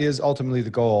 that is ultimately the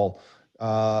goal.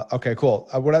 Okay, cool.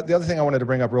 The other thing I wanted to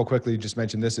bring up real quickly, you just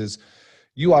mentioned this, is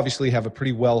you obviously have a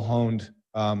pretty well honed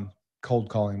cold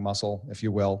calling muscle, if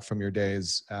you will, from your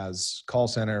days as call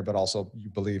center, but also you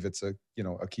believe it's a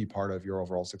key part of your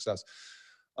overall success.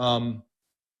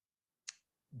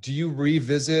 Do you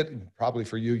revisit, probably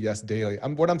for you, yes, daily.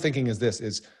 What I'm thinking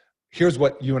is here's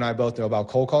what you and I both know about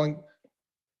cold calling.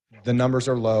 The numbers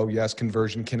are low. Yes,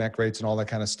 conversion, connect rates, and all that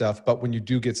kind of stuff. But when you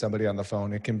do get somebody on the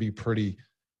phone, it can be pretty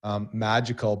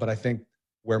magical. But I think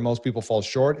where most people fall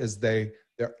short is they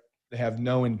have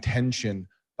no intention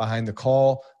behind the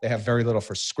call. They have very little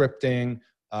for scripting,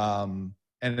 and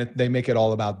they make it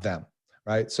all about them,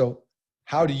 right? So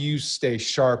how do you stay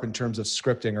sharp in terms of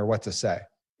scripting or what to say?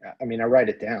 I mean, I write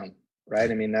it down, right?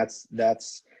 I mean,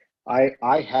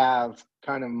 I have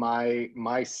kind of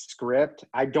my script.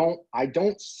 I don't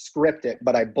script it,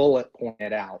 but I bullet point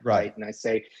it out, right? And I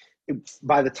say,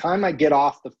 by the time I get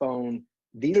off the phone,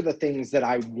 these are the things that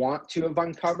I want to have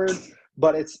uncovered,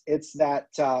 but it's that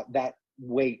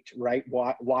wait, right?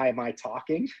 Why am I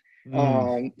talking?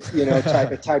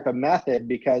 Type of method,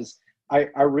 because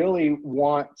I really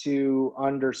want to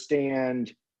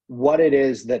understand what it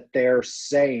is that they're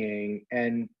saying,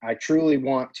 and I truly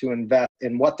want to invest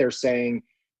in what they're saying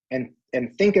and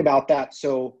think about that,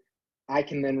 so I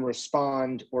can then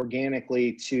respond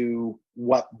organically to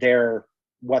what they're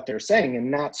saying,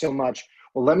 and not so much,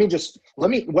 well, let me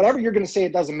whatever you're going to say,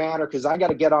 it doesn't matter because I got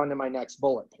to get on to my next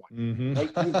bullet point. Mm-hmm.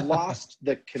 Like, you've lost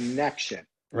the connection,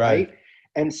 right?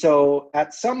 And so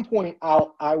at some point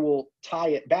I will tie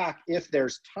it back if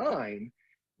there's time.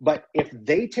 But if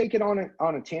they take it on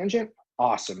a tangent,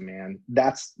 awesome, man.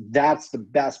 That's the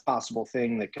best possible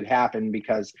thing that could happen,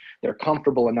 because they're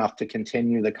comfortable enough to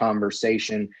continue the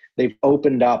conversation. They've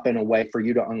opened up in a way for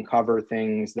you to uncover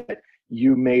things that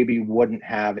you maybe wouldn't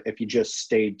have if you just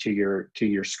stayed to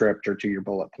your script or to your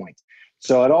bullet points.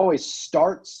 So it always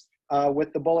starts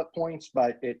with the bullet points,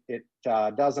 but it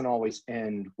doesn't always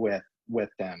end with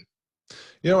them.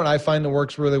 You know what I find that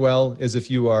works really well is if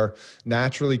you are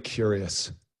naturally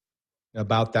curious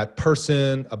about that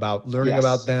person, about learning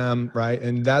about them, right?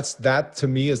 And that to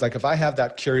me is like, if I have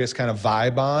that curious kind of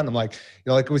vibe on, I'm like,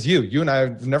 like with you and I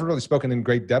have never really spoken in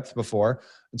great depth before.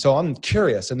 And so I'm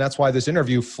curious. And that's why this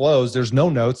interview flows. There's no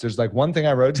notes. There's like one thing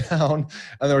I wrote down,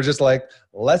 and then we're just like,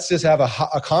 let's just have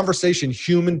a conversation,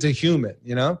 human to human,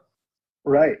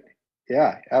 Right.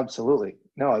 Yeah, absolutely.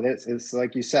 No, it's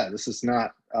like you said, this is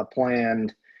not a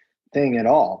planned thing at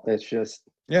all. It's just,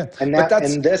 and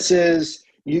this is,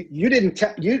 you didn't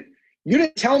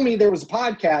tell me there was a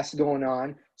podcast going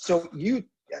on. So you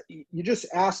just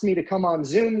asked me to come on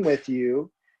Zoom with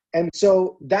you. And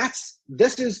so this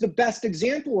is the best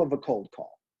example of a cold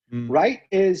call, right?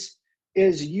 Is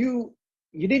you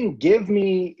didn't give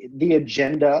me the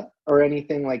agenda or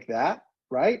anything like that,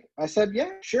 right? I said,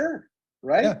 yeah, sure.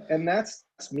 Right. Yeah. And that's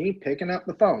me picking up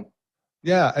the phone.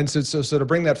 Yeah. And so to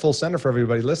bring that full center for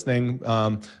everybody listening,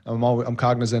 I'm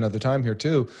cognizant of the time here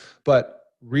too, but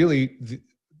really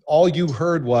all you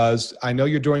heard was, I know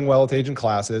you're doing well with agent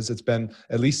classes. It's been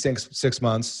at least six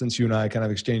months since you and I kind of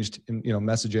exchanged,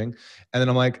 messaging. And then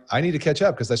I'm like, I need to catch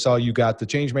up because I saw you got the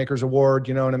Changemakers Award,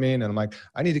 you know what I mean? And I'm like,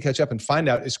 I need to catch up and find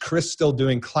out, is Chris still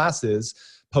doing classes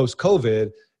post-COVID,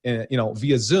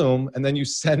 via Zoom? And then you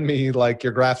send me like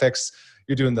your graphics.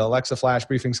 You're doing the Alexa Flash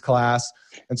Briefings class.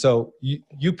 And so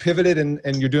you pivoted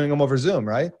and you're doing them over Zoom,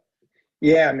 right?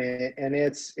 Yeah, man. And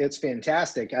it's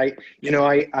fantastic. I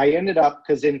ended up,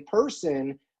 because in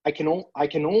person, I can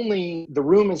only, the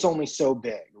room is only so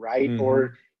big, right? Mm-hmm.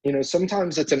 Or,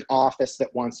 sometimes it's an office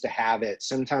that wants to have it.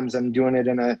 Sometimes I'm doing it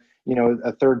in a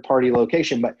third party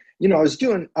location, but, I was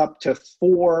doing up to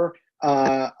 4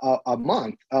 a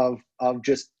month of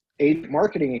just 8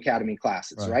 marketing academy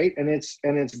classes. Right. And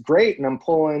it's great. And I'm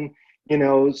pulling,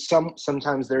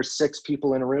 sometimes there's 6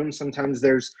 people in a room. Sometimes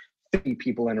there's 50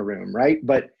 people in a room. Right.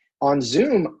 But on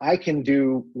Zoom, I can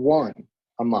do 1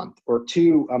 a month or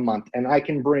 2 a month, and I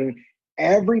can bring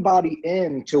everybody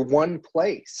into one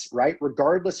place, right?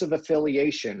 Regardless of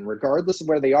affiliation, regardless of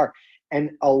where they are,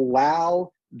 and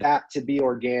allow that to be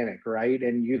organic, right?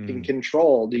 And you can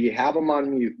control, do you have them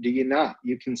on mute? Do you not?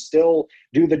 You can still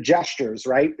do the gestures,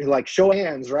 right? Like show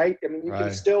hands, right? I mean, you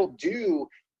can still do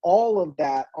all of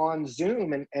that on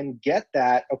Zoom and get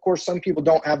that. Of course, some people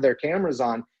don't have their cameras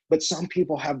on. but some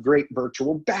people have great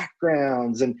virtual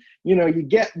backgrounds, and you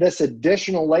get this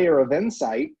additional layer of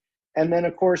insight. And then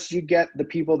of course you get the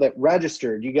people that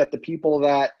registered, you get the people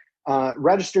that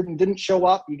registered and didn't show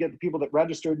up, you get the people that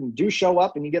registered and do show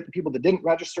up, and you get the people that didn't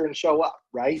register and show up,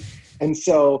 right? And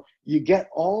so you get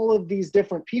all of these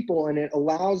different people, and it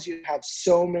allows you to have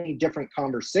so many different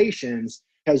conversations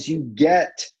because you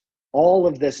get all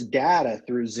of this data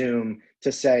through Zoom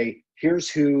to say, here's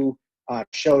who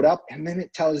showed up, and then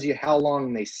it tells you how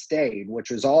long they stayed,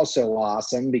 which was also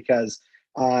awesome because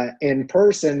in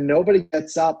person, nobody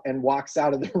gets up and walks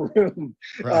out of the room,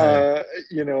 Right.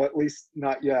 at least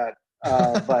not yet.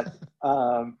 But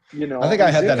I think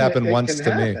I had that happen once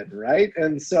to me. Right.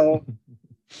 And so,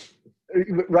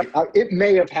 right, it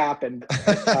may have happened.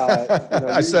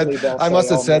 I must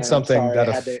have said something that,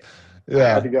 I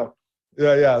had to go.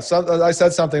 Yeah. I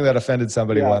said something that offended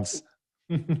somebody once.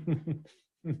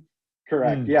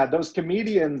 Correct. Yeah. Those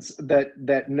comedians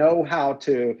that know how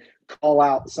to call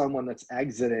out someone that's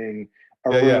exiting a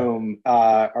room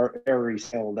are very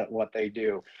skilled at what they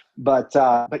do. But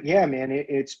yeah, man,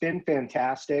 it's been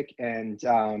fantastic. And,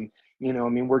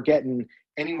 we're getting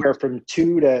anywhere from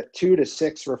 2 to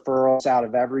 6 referrals out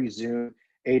of every Zoom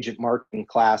agent marketing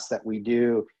class that we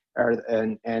do.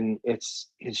 And it's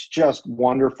just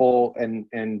wonderful.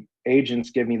 And agents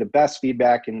give me the best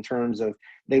feedback in terms of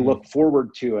they look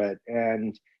forward to it.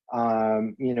 And,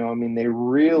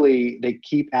 they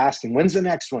keep asking, when's the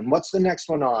next one? What's the next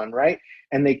one on? Right.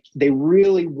 And they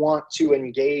really want to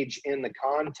engage in the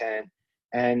content.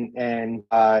 And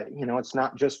it's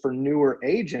not just for newer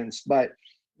agents, but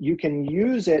you can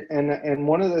use it. And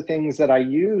one of the things that I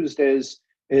used is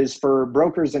for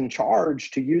brokers in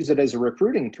charge to use it as a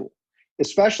recruiting tool,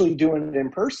 especially doing it in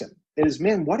person.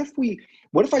 Man, what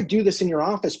if I do this in your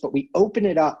office, but we open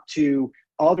it up to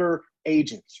other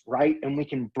agents, right? And we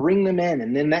can bring them in.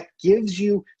 And then that gives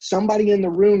you somebody in the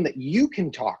room that you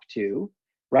can talk to,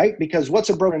 right? Because what's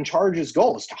a broker in charge's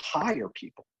goal is to hire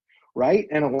people, right?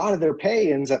 And a lot of their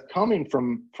pay ends up coming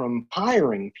from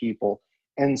hiring people.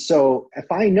 And so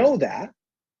if I know that,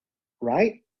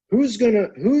 right, who's going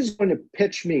to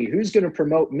pitch me? Who's going to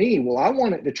promote me? Well, I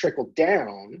want it to trickle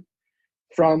down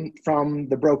from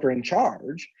the broker in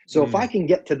charge. So if I can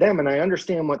get to them and I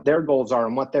understand what their goals are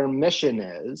and what their mission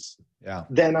is,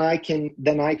 then I can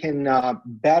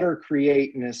better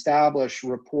create and establish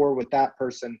rapport with that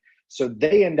person. So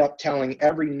they end up telling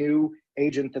every new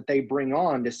agent that they bring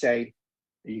on to say,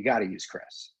 you got to use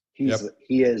Chris. He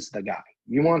is the guy.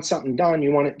 You want something done,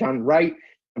 you want it done right,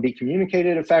 be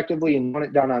communicated effectively, and you want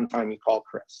it done on time, you call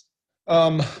Chris.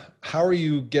 How are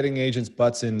you getting agents'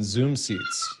 butts in Zoom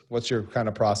seats? What's your kind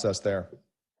of process there?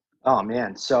 Oh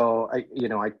man. So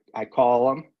I call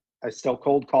them. I still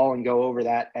cold call and go over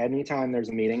that. Anytime there's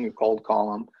a meeting, you cold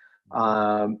call them.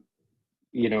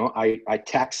 I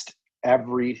text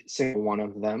every single one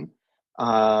of them.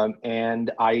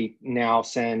 And I now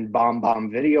send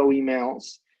bomb video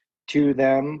emails to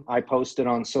them. I post it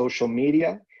on social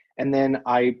media. And then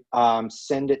I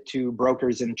send it to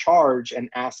brokers in charge and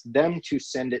ask them to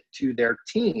send it to their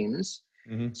teams.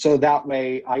 So that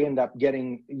way I end up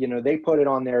getting, they put it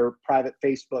on their private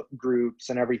Facebook groups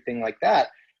and everything like that,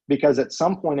 because at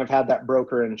some point I've had that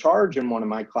broker in charge in one of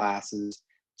my classes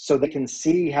so they can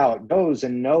see how it goes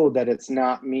and know that it's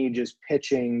not me just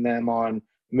pitching them on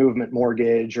Movement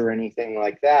Mortgage or anything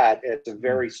like that. It's a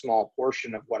very small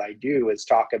portion of what I do is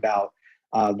talk about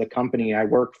the company I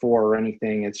work for or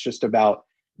anything. It's just about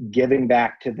giving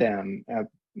back to them,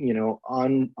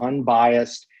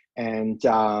 unbiased and,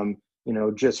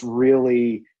 just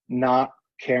really not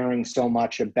caring so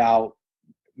much about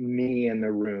me in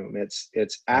the room. It's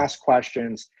ask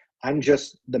questions. I'm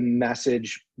just the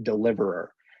message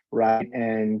deliverer, right?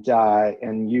 And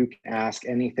you can ask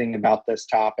anything about this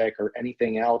topic or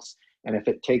anything else. And if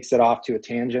it takes it off to a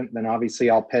tangent, then obviously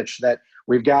I'll pitch that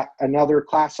we've got another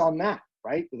class on that.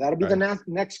 Right. That'll be the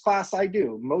next class I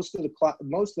do. Most of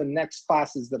the next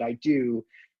classes that I do,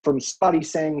 from somebody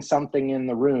saying something in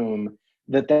the room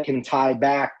that they can tie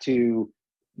back to,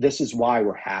 this is why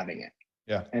we're having it.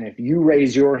 Yeah. And if you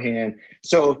raise your hand,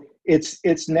 so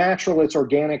it's natural, it's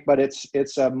organic, but it's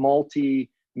a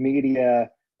multimedia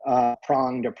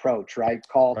pronged approach, right?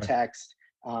 Call, text,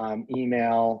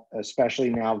 email, especially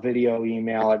now video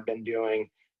email I've been doing,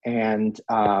 and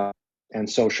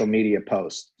social media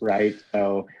posts, right?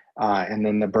 So, and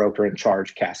then the broker in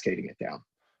charge cascading it down.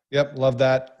 Yep. Love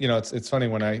that. It's funny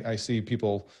when I see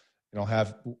people,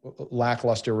 have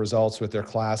lackluster results with their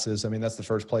classes. I mean, that's the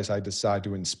first place I decide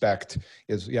to inspect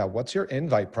is, what's your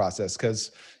invite process?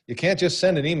 Because you can't just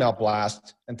send an email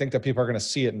blast and think that people are going to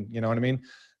see it. And you know what I mean?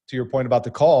 To your point about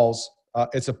the calls,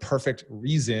 it's a perfect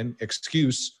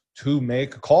excuse to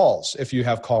make calls if you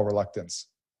have call reluctance.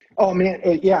 Oh man,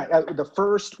 yeah.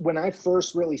 When I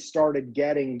first really started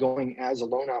going as a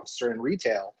loan officer in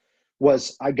retail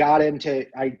was I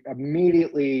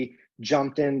immediately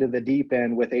jumped into the deep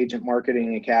end with Agent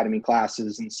Marketing Academy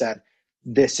classes and said,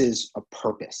 this is a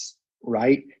purpose,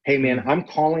 right? Hey man, I'm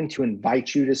calling to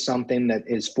invite you to something that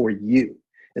is for you.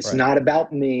 It's not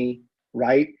about me,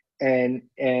 right? And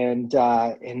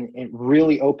it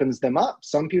really opens them up.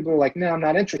 Some people are like, no, I'm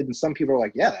not interested. And some people are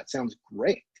like, yeah, that sounds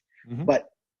great. But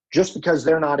just because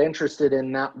they're not interested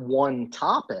in that one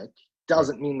topic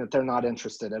doesn't mean that they're not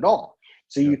interested at all.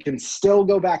 So you can still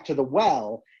go back to the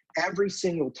well every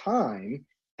single time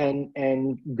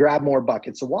and grab more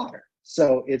buckets of water.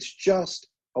 So it's just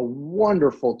a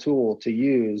wonderful tool to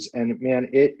use. And man,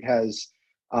 it has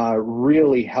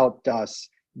really helped us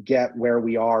get where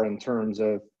we are in terms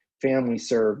of family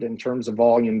served, in terms of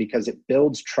volume, because it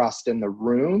builds trust in the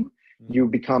room. You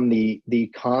become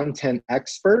the content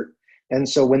expert. And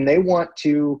so when they want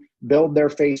to build their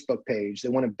Facebook page, they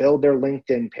want to build their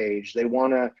LinkedIn page, they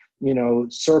want to,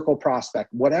 circle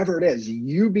prospect, whatever it is,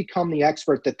 you become the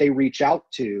expert that they reach out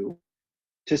to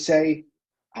say,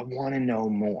 I want to know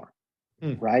more,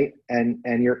 right? And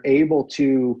you're able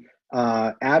to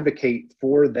advocate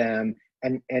for them.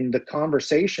 And the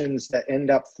conversations that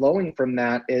end up flowing from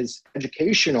that is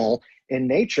educational in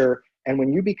nature. And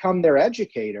when you become their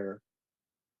educator,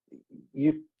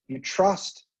 you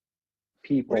trust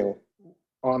people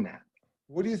on that.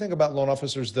 What do you think about loan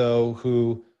officers, though,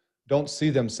 who don't see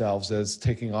themselves as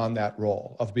taking on that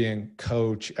role of being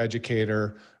coach,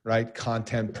 educator, right?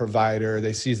 Content provider.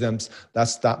 They see them,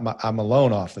 I'm a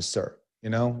loan officer.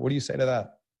 What do you say to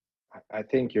that? I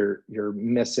think you're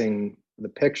missing the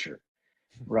picture,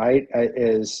 right?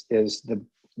 Is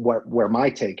where my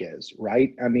take is,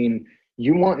 right? I mean,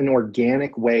 you want an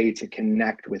organic way to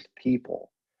connect with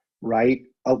people, right?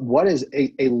 What is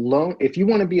a loan? If you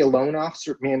want to be a loan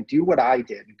officer, man, do what I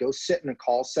did. Go sit in a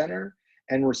call center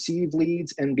and receive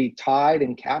leads and be tied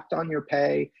and capped on your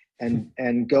pay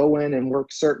and go in and work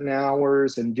certain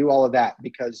hours and do all of that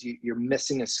because you're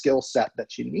missing a skill set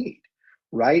that you need,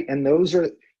 right? And those are,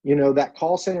 that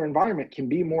call center environment can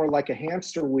be more like a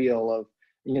hamster wheel of,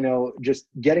 just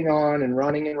getting on and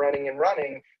running and running and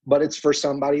running, but it's for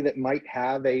somebody that might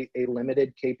have a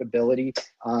limited capability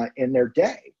in their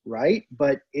day, right?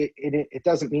 But it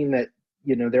doesn't mean that,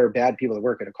 there are bad people that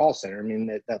work at a call center. I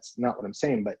mean, that's not what I'm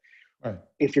saying, but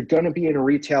if you're going to be in a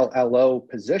retail LO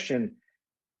position,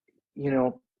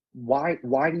 why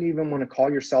do you even want to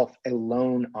call yourself a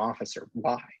loan officer?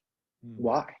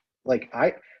 Why? Like,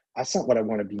 that's not what I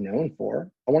want to be known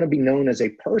for. I want to be known as a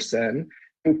person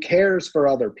who cares for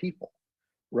other people,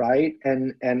 right?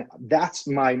 And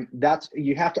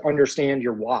you have to understand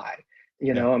your why.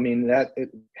 I mean,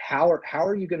 how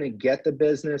are you going to get the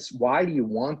business? Why do you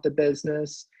want the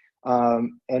business?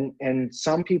 And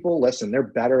some people, listen, they're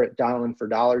better at dialing for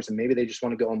dollars, and maybe they just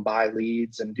want to go and buy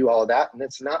leads and do all of that, and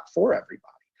it's not for everybody.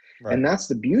 Right. And that's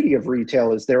the beauty of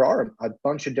retail, is there are a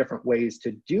bunch of different ways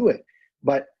to do it.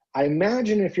 But I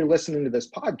imagine if you're listening to this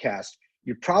podcast,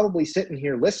 you're probably sitting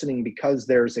here listening because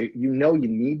you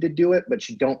need to do it, but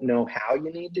you don't know how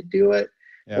you need to do it,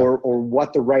 or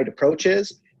what the right approach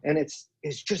is. And it's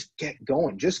just get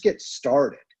going, just get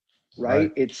started,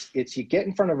 right? It's you get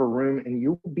in front of a room and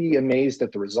you'll be amazed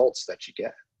at the results that you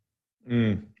get.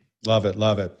 Love it.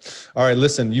 Love it. All right.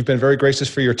 Listen, you've been very gracious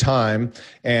for your time.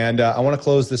 And I want to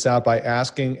close this out by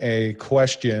asking a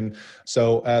question.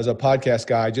 So as a podcast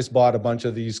guy, I just bought a bunch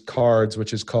of these cards,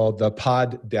 which is called the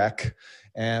Pod Deck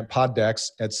and Pod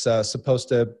Decks. It's supposed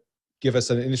to give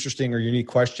us an interesting or unique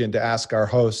question to ask our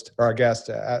host or our guest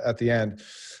at the end.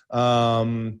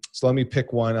 So let me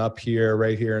pick one up here,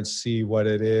 right here, and see what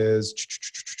it is.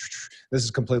 This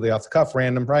is completely off the cuff,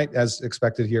 random, right? As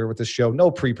expected here with this show,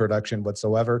 no pre-production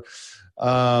whatsoever.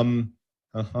 And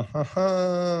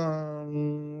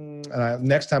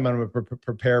next time I'm going to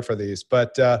prepare for these,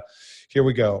 but here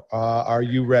we go. Are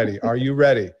you ready? Are you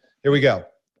ready? Here we go.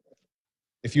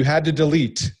 If you had to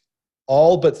delete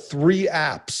all but 3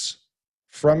 apps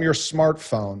from your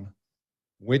smartphone,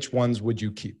 which ones would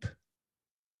you keep?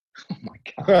 Oh my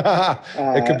God.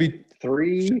 It could be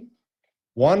 3.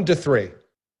 1 to 3.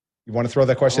 You want to throw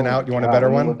that question out? You want a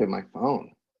better one? Look at my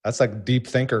phone. That's like deep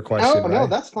thinker question. No,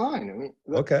 that's fine. I mean,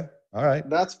 okay. All right.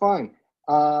 That's fine.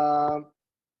 All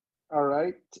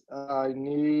right. I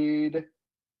need,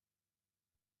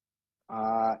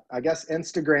 I guess,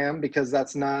 Instagram, because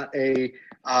that's not a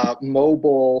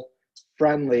mobile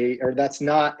friendly, or that's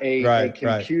not a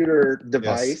computer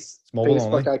device. Yes. It's mobile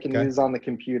Facebook only. I can use on the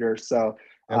computer. So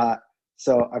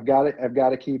So I've got it. I've got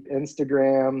to keep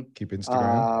Instagram. Keep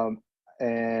Instagram.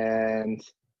 And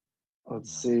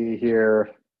let's see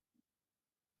here.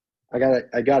 I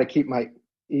got to keep my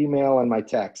email and my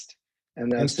text.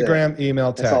 And that's Instagram, it.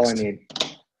 email, text. That's all I need.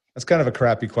 That's kind of a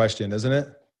crappy question, isn't it?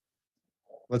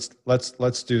 Let's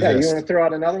do this. Yeah, you want to throw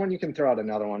out another one? You can throw out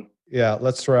another one. Yeah,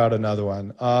 let's throw out another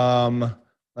one.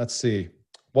 Let's see.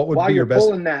 What would While be you're your best?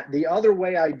 pulling that, the other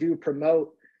way I do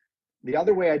promote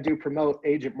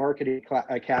Agent Marketing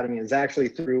Academy is actually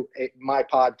through my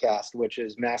podcast, which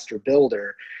is Master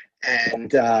Builder,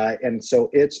 and so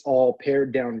it's all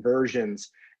pared down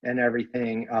versions and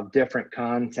everything of different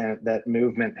content that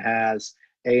Movement has,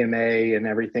 AMA and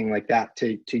everything like that,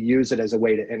 to use it as a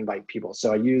way to invite people.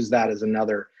 So I use that as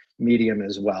another medium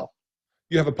as well.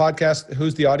 You have a podcast.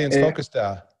 Who's the audience focused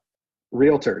at?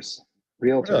 Realtors.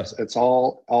 Really? It's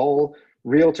all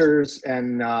realtors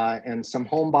and some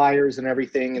home buyers and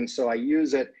everything. And so I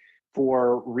use it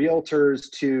for realtors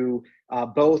to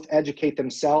both educate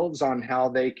themselves on how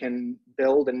they can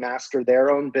build and master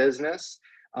their own business,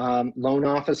 loan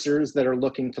officers that are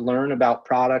looking to learn about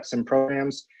products and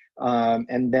programs,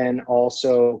 and then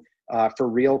also for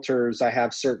realtors, I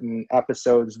have certain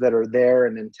episodes that are there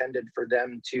and intended for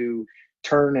them to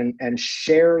turn and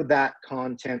share that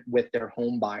content with their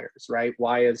home buyers, right?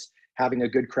 Why is having a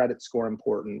good credit score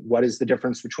important? What is the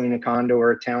difference between a condo or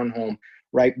a townhome,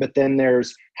 right? But then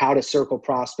there's how to circle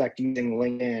prospect using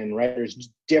LinkedIn, right? There's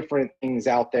different things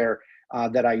out there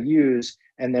that I use.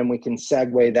 And then we can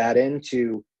segue that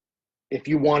into, if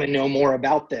you want to know more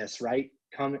about this, right?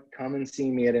 Come and see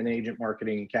me at an Agent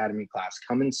Marketing Academy class.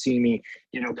 Come and see me,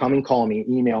 come and call me,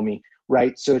 email me,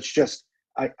 right? So it's just,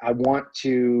 I want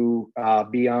to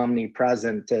be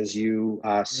omnipresent, as you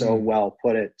so well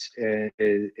put it,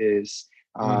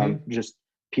 just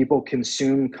people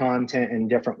consume content in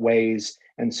different ways.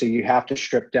 And so you have to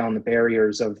strip down the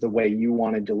barriers of the way you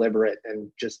want to deliver it and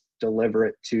just deliver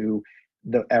it to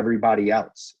everybody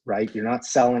else, right? You're not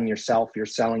selling yourself, you're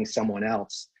selling someone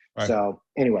else. Right. So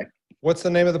anyway. What's the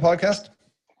name of the podcast?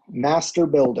 Master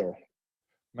Builder.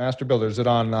 Master Builder. Is it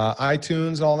on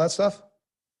iTunes and all that stuff?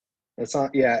 It's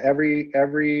on, every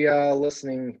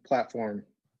listening platform.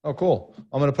 Oh, cool.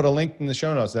 I'm going to put a link in the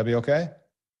show notes. That'd be okay?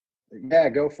 Yeah,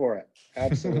 go for it.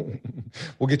 Absolutely.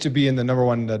 We'll get you being the number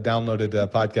one downloaded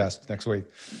podcast next week.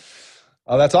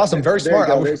 Oh, that's awesome. Very smart.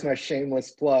 There's my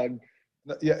shameless plug.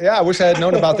 Yeah, I wish I had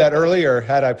known about that earlier.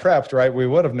 Had I prepped, right, we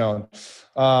would have known.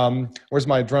 Where's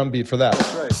my drum beat for that?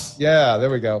 That's right. Yeah, there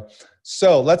we go.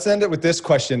 So let's end it with this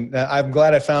question. I'm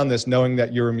glad I found this, knowing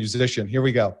that you're a musician. Here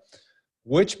we go.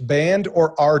 Which band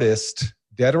or artist,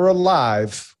 dead or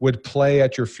alive, would play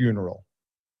at your funeral?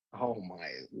 Oh, my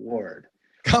Lord.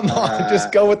 Come on,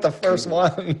 just go with the first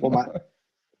one. Well,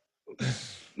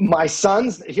 my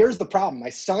son's, here's the problem.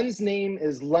 My son's name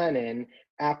is Lennon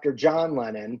after John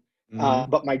Lennon,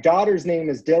 but my daughter's name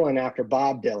is Dylan after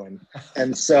Bob Dylan.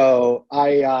 And so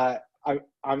I'm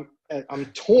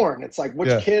torn. It's like,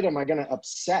 which kid am I going to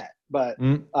upset? But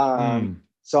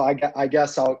so I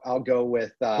guess I'll go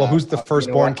with. Well, who's the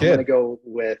firstborn kid? I'm going to go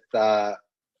with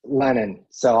Lennon.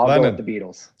 So I'll go with the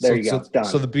Beatles. There you go. It's done.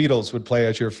 So the Beatles would play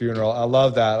at your funeral. I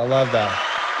love that.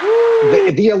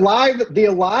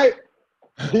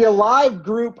 The alive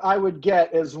group I would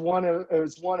get is one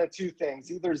of two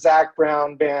things. Either Zac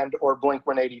Brown Band or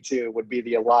Blink-182 would be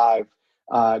the alive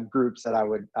groups that I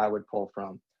would pull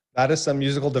from. That is some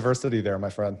musical diversity there,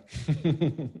 my friend.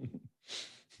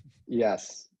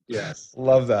 Yes.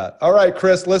 Love that. All right,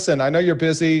 Chris, listen, I know you're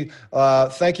busy.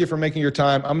 Thank you for making your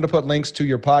time. I'm going to put links to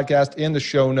your podcast in the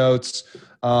show notes.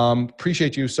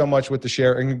 Appreciate you so much with the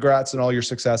share, and congrats on all your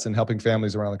success in helping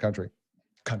families around the country.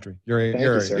 Thank you,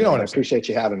 sir. I appreciate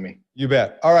you having me. You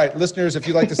bet. All right, listeners, if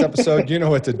you like this episode, you know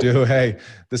what to do. Hey,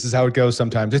 this is how it goes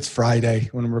sometimes. It's Friday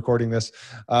when I'm recording this.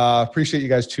 Appreciate you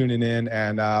guys tuning in,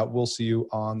 and we'll see you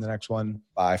on the next one.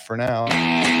 Bye for now.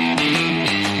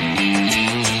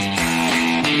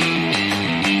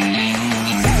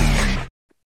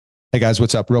 Hey guys,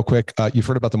 what's up? Real quick, you've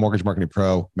heard about the Mortgage Marketing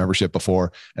Pro membership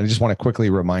before, and I just want to quickly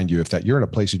remind you, if that you're in a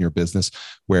place in your business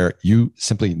where you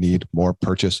simply need more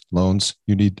purchase loans,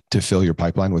 you need to fill your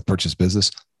pipeline with purchase business.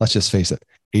 Let's just face it,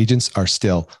 agents are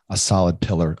still a solid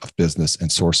pillar of business and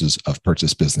sources of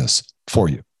purchase business for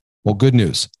you. Well, good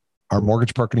news. Our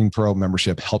Mortgage Marketing Pro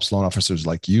membership helps loan officers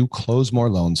like you close more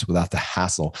loans without the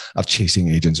hassle of chasing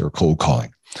agents or cold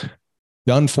calling.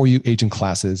 Done for you agent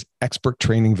classes, expert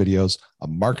training videos, a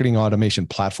marketing automation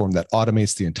platform that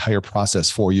automates the entire process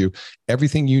for you,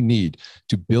 everything you need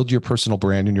to build your personal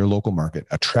brand in your local market,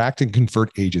 attract and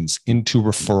convert agents into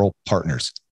referral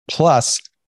partners, plus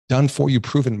done for you,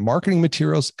 proven marketing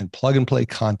materials and plug and play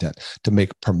content to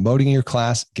make promoting your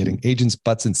class, getting agents'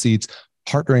 butts in seats,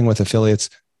 partnering with affiliates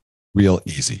real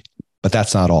easy. But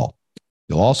that's not all.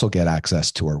 You'll also get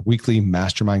access to our weekly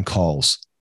mastermind calls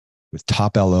with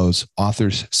top LOs,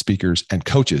 authors, speakers, and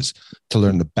coaches to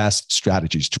learn the best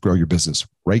strategies to grow your business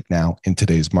right now in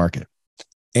today's market.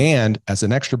 And as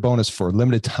an extra bonus for a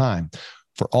limited time,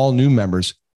 for all new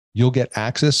members, you'll get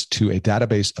access to a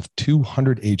database of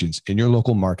 200 agents in your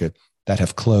local market that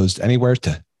have closed anywhere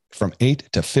from 8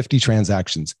 to 50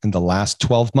 transactions in the last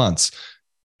 12 months.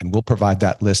 And we'll provide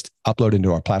that list uploaded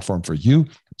into our platform for you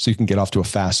so you can get off to a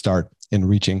fast start in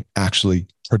reaching actually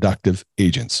productive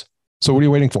agents. So what are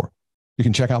you waiting for? You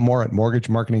can check out more at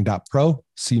mortgagemarketing.pro,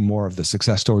 see more of the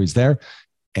success stories there.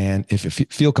 And if you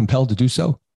feel compelled to do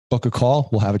so, book a call.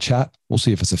 We'll have a chat. We'll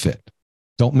see if it's a fit.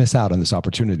 Don't miss out on this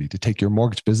opportunity to take your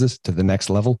mortgage business to the next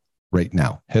level right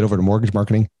now. Head over to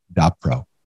mortgagemarketing.pro.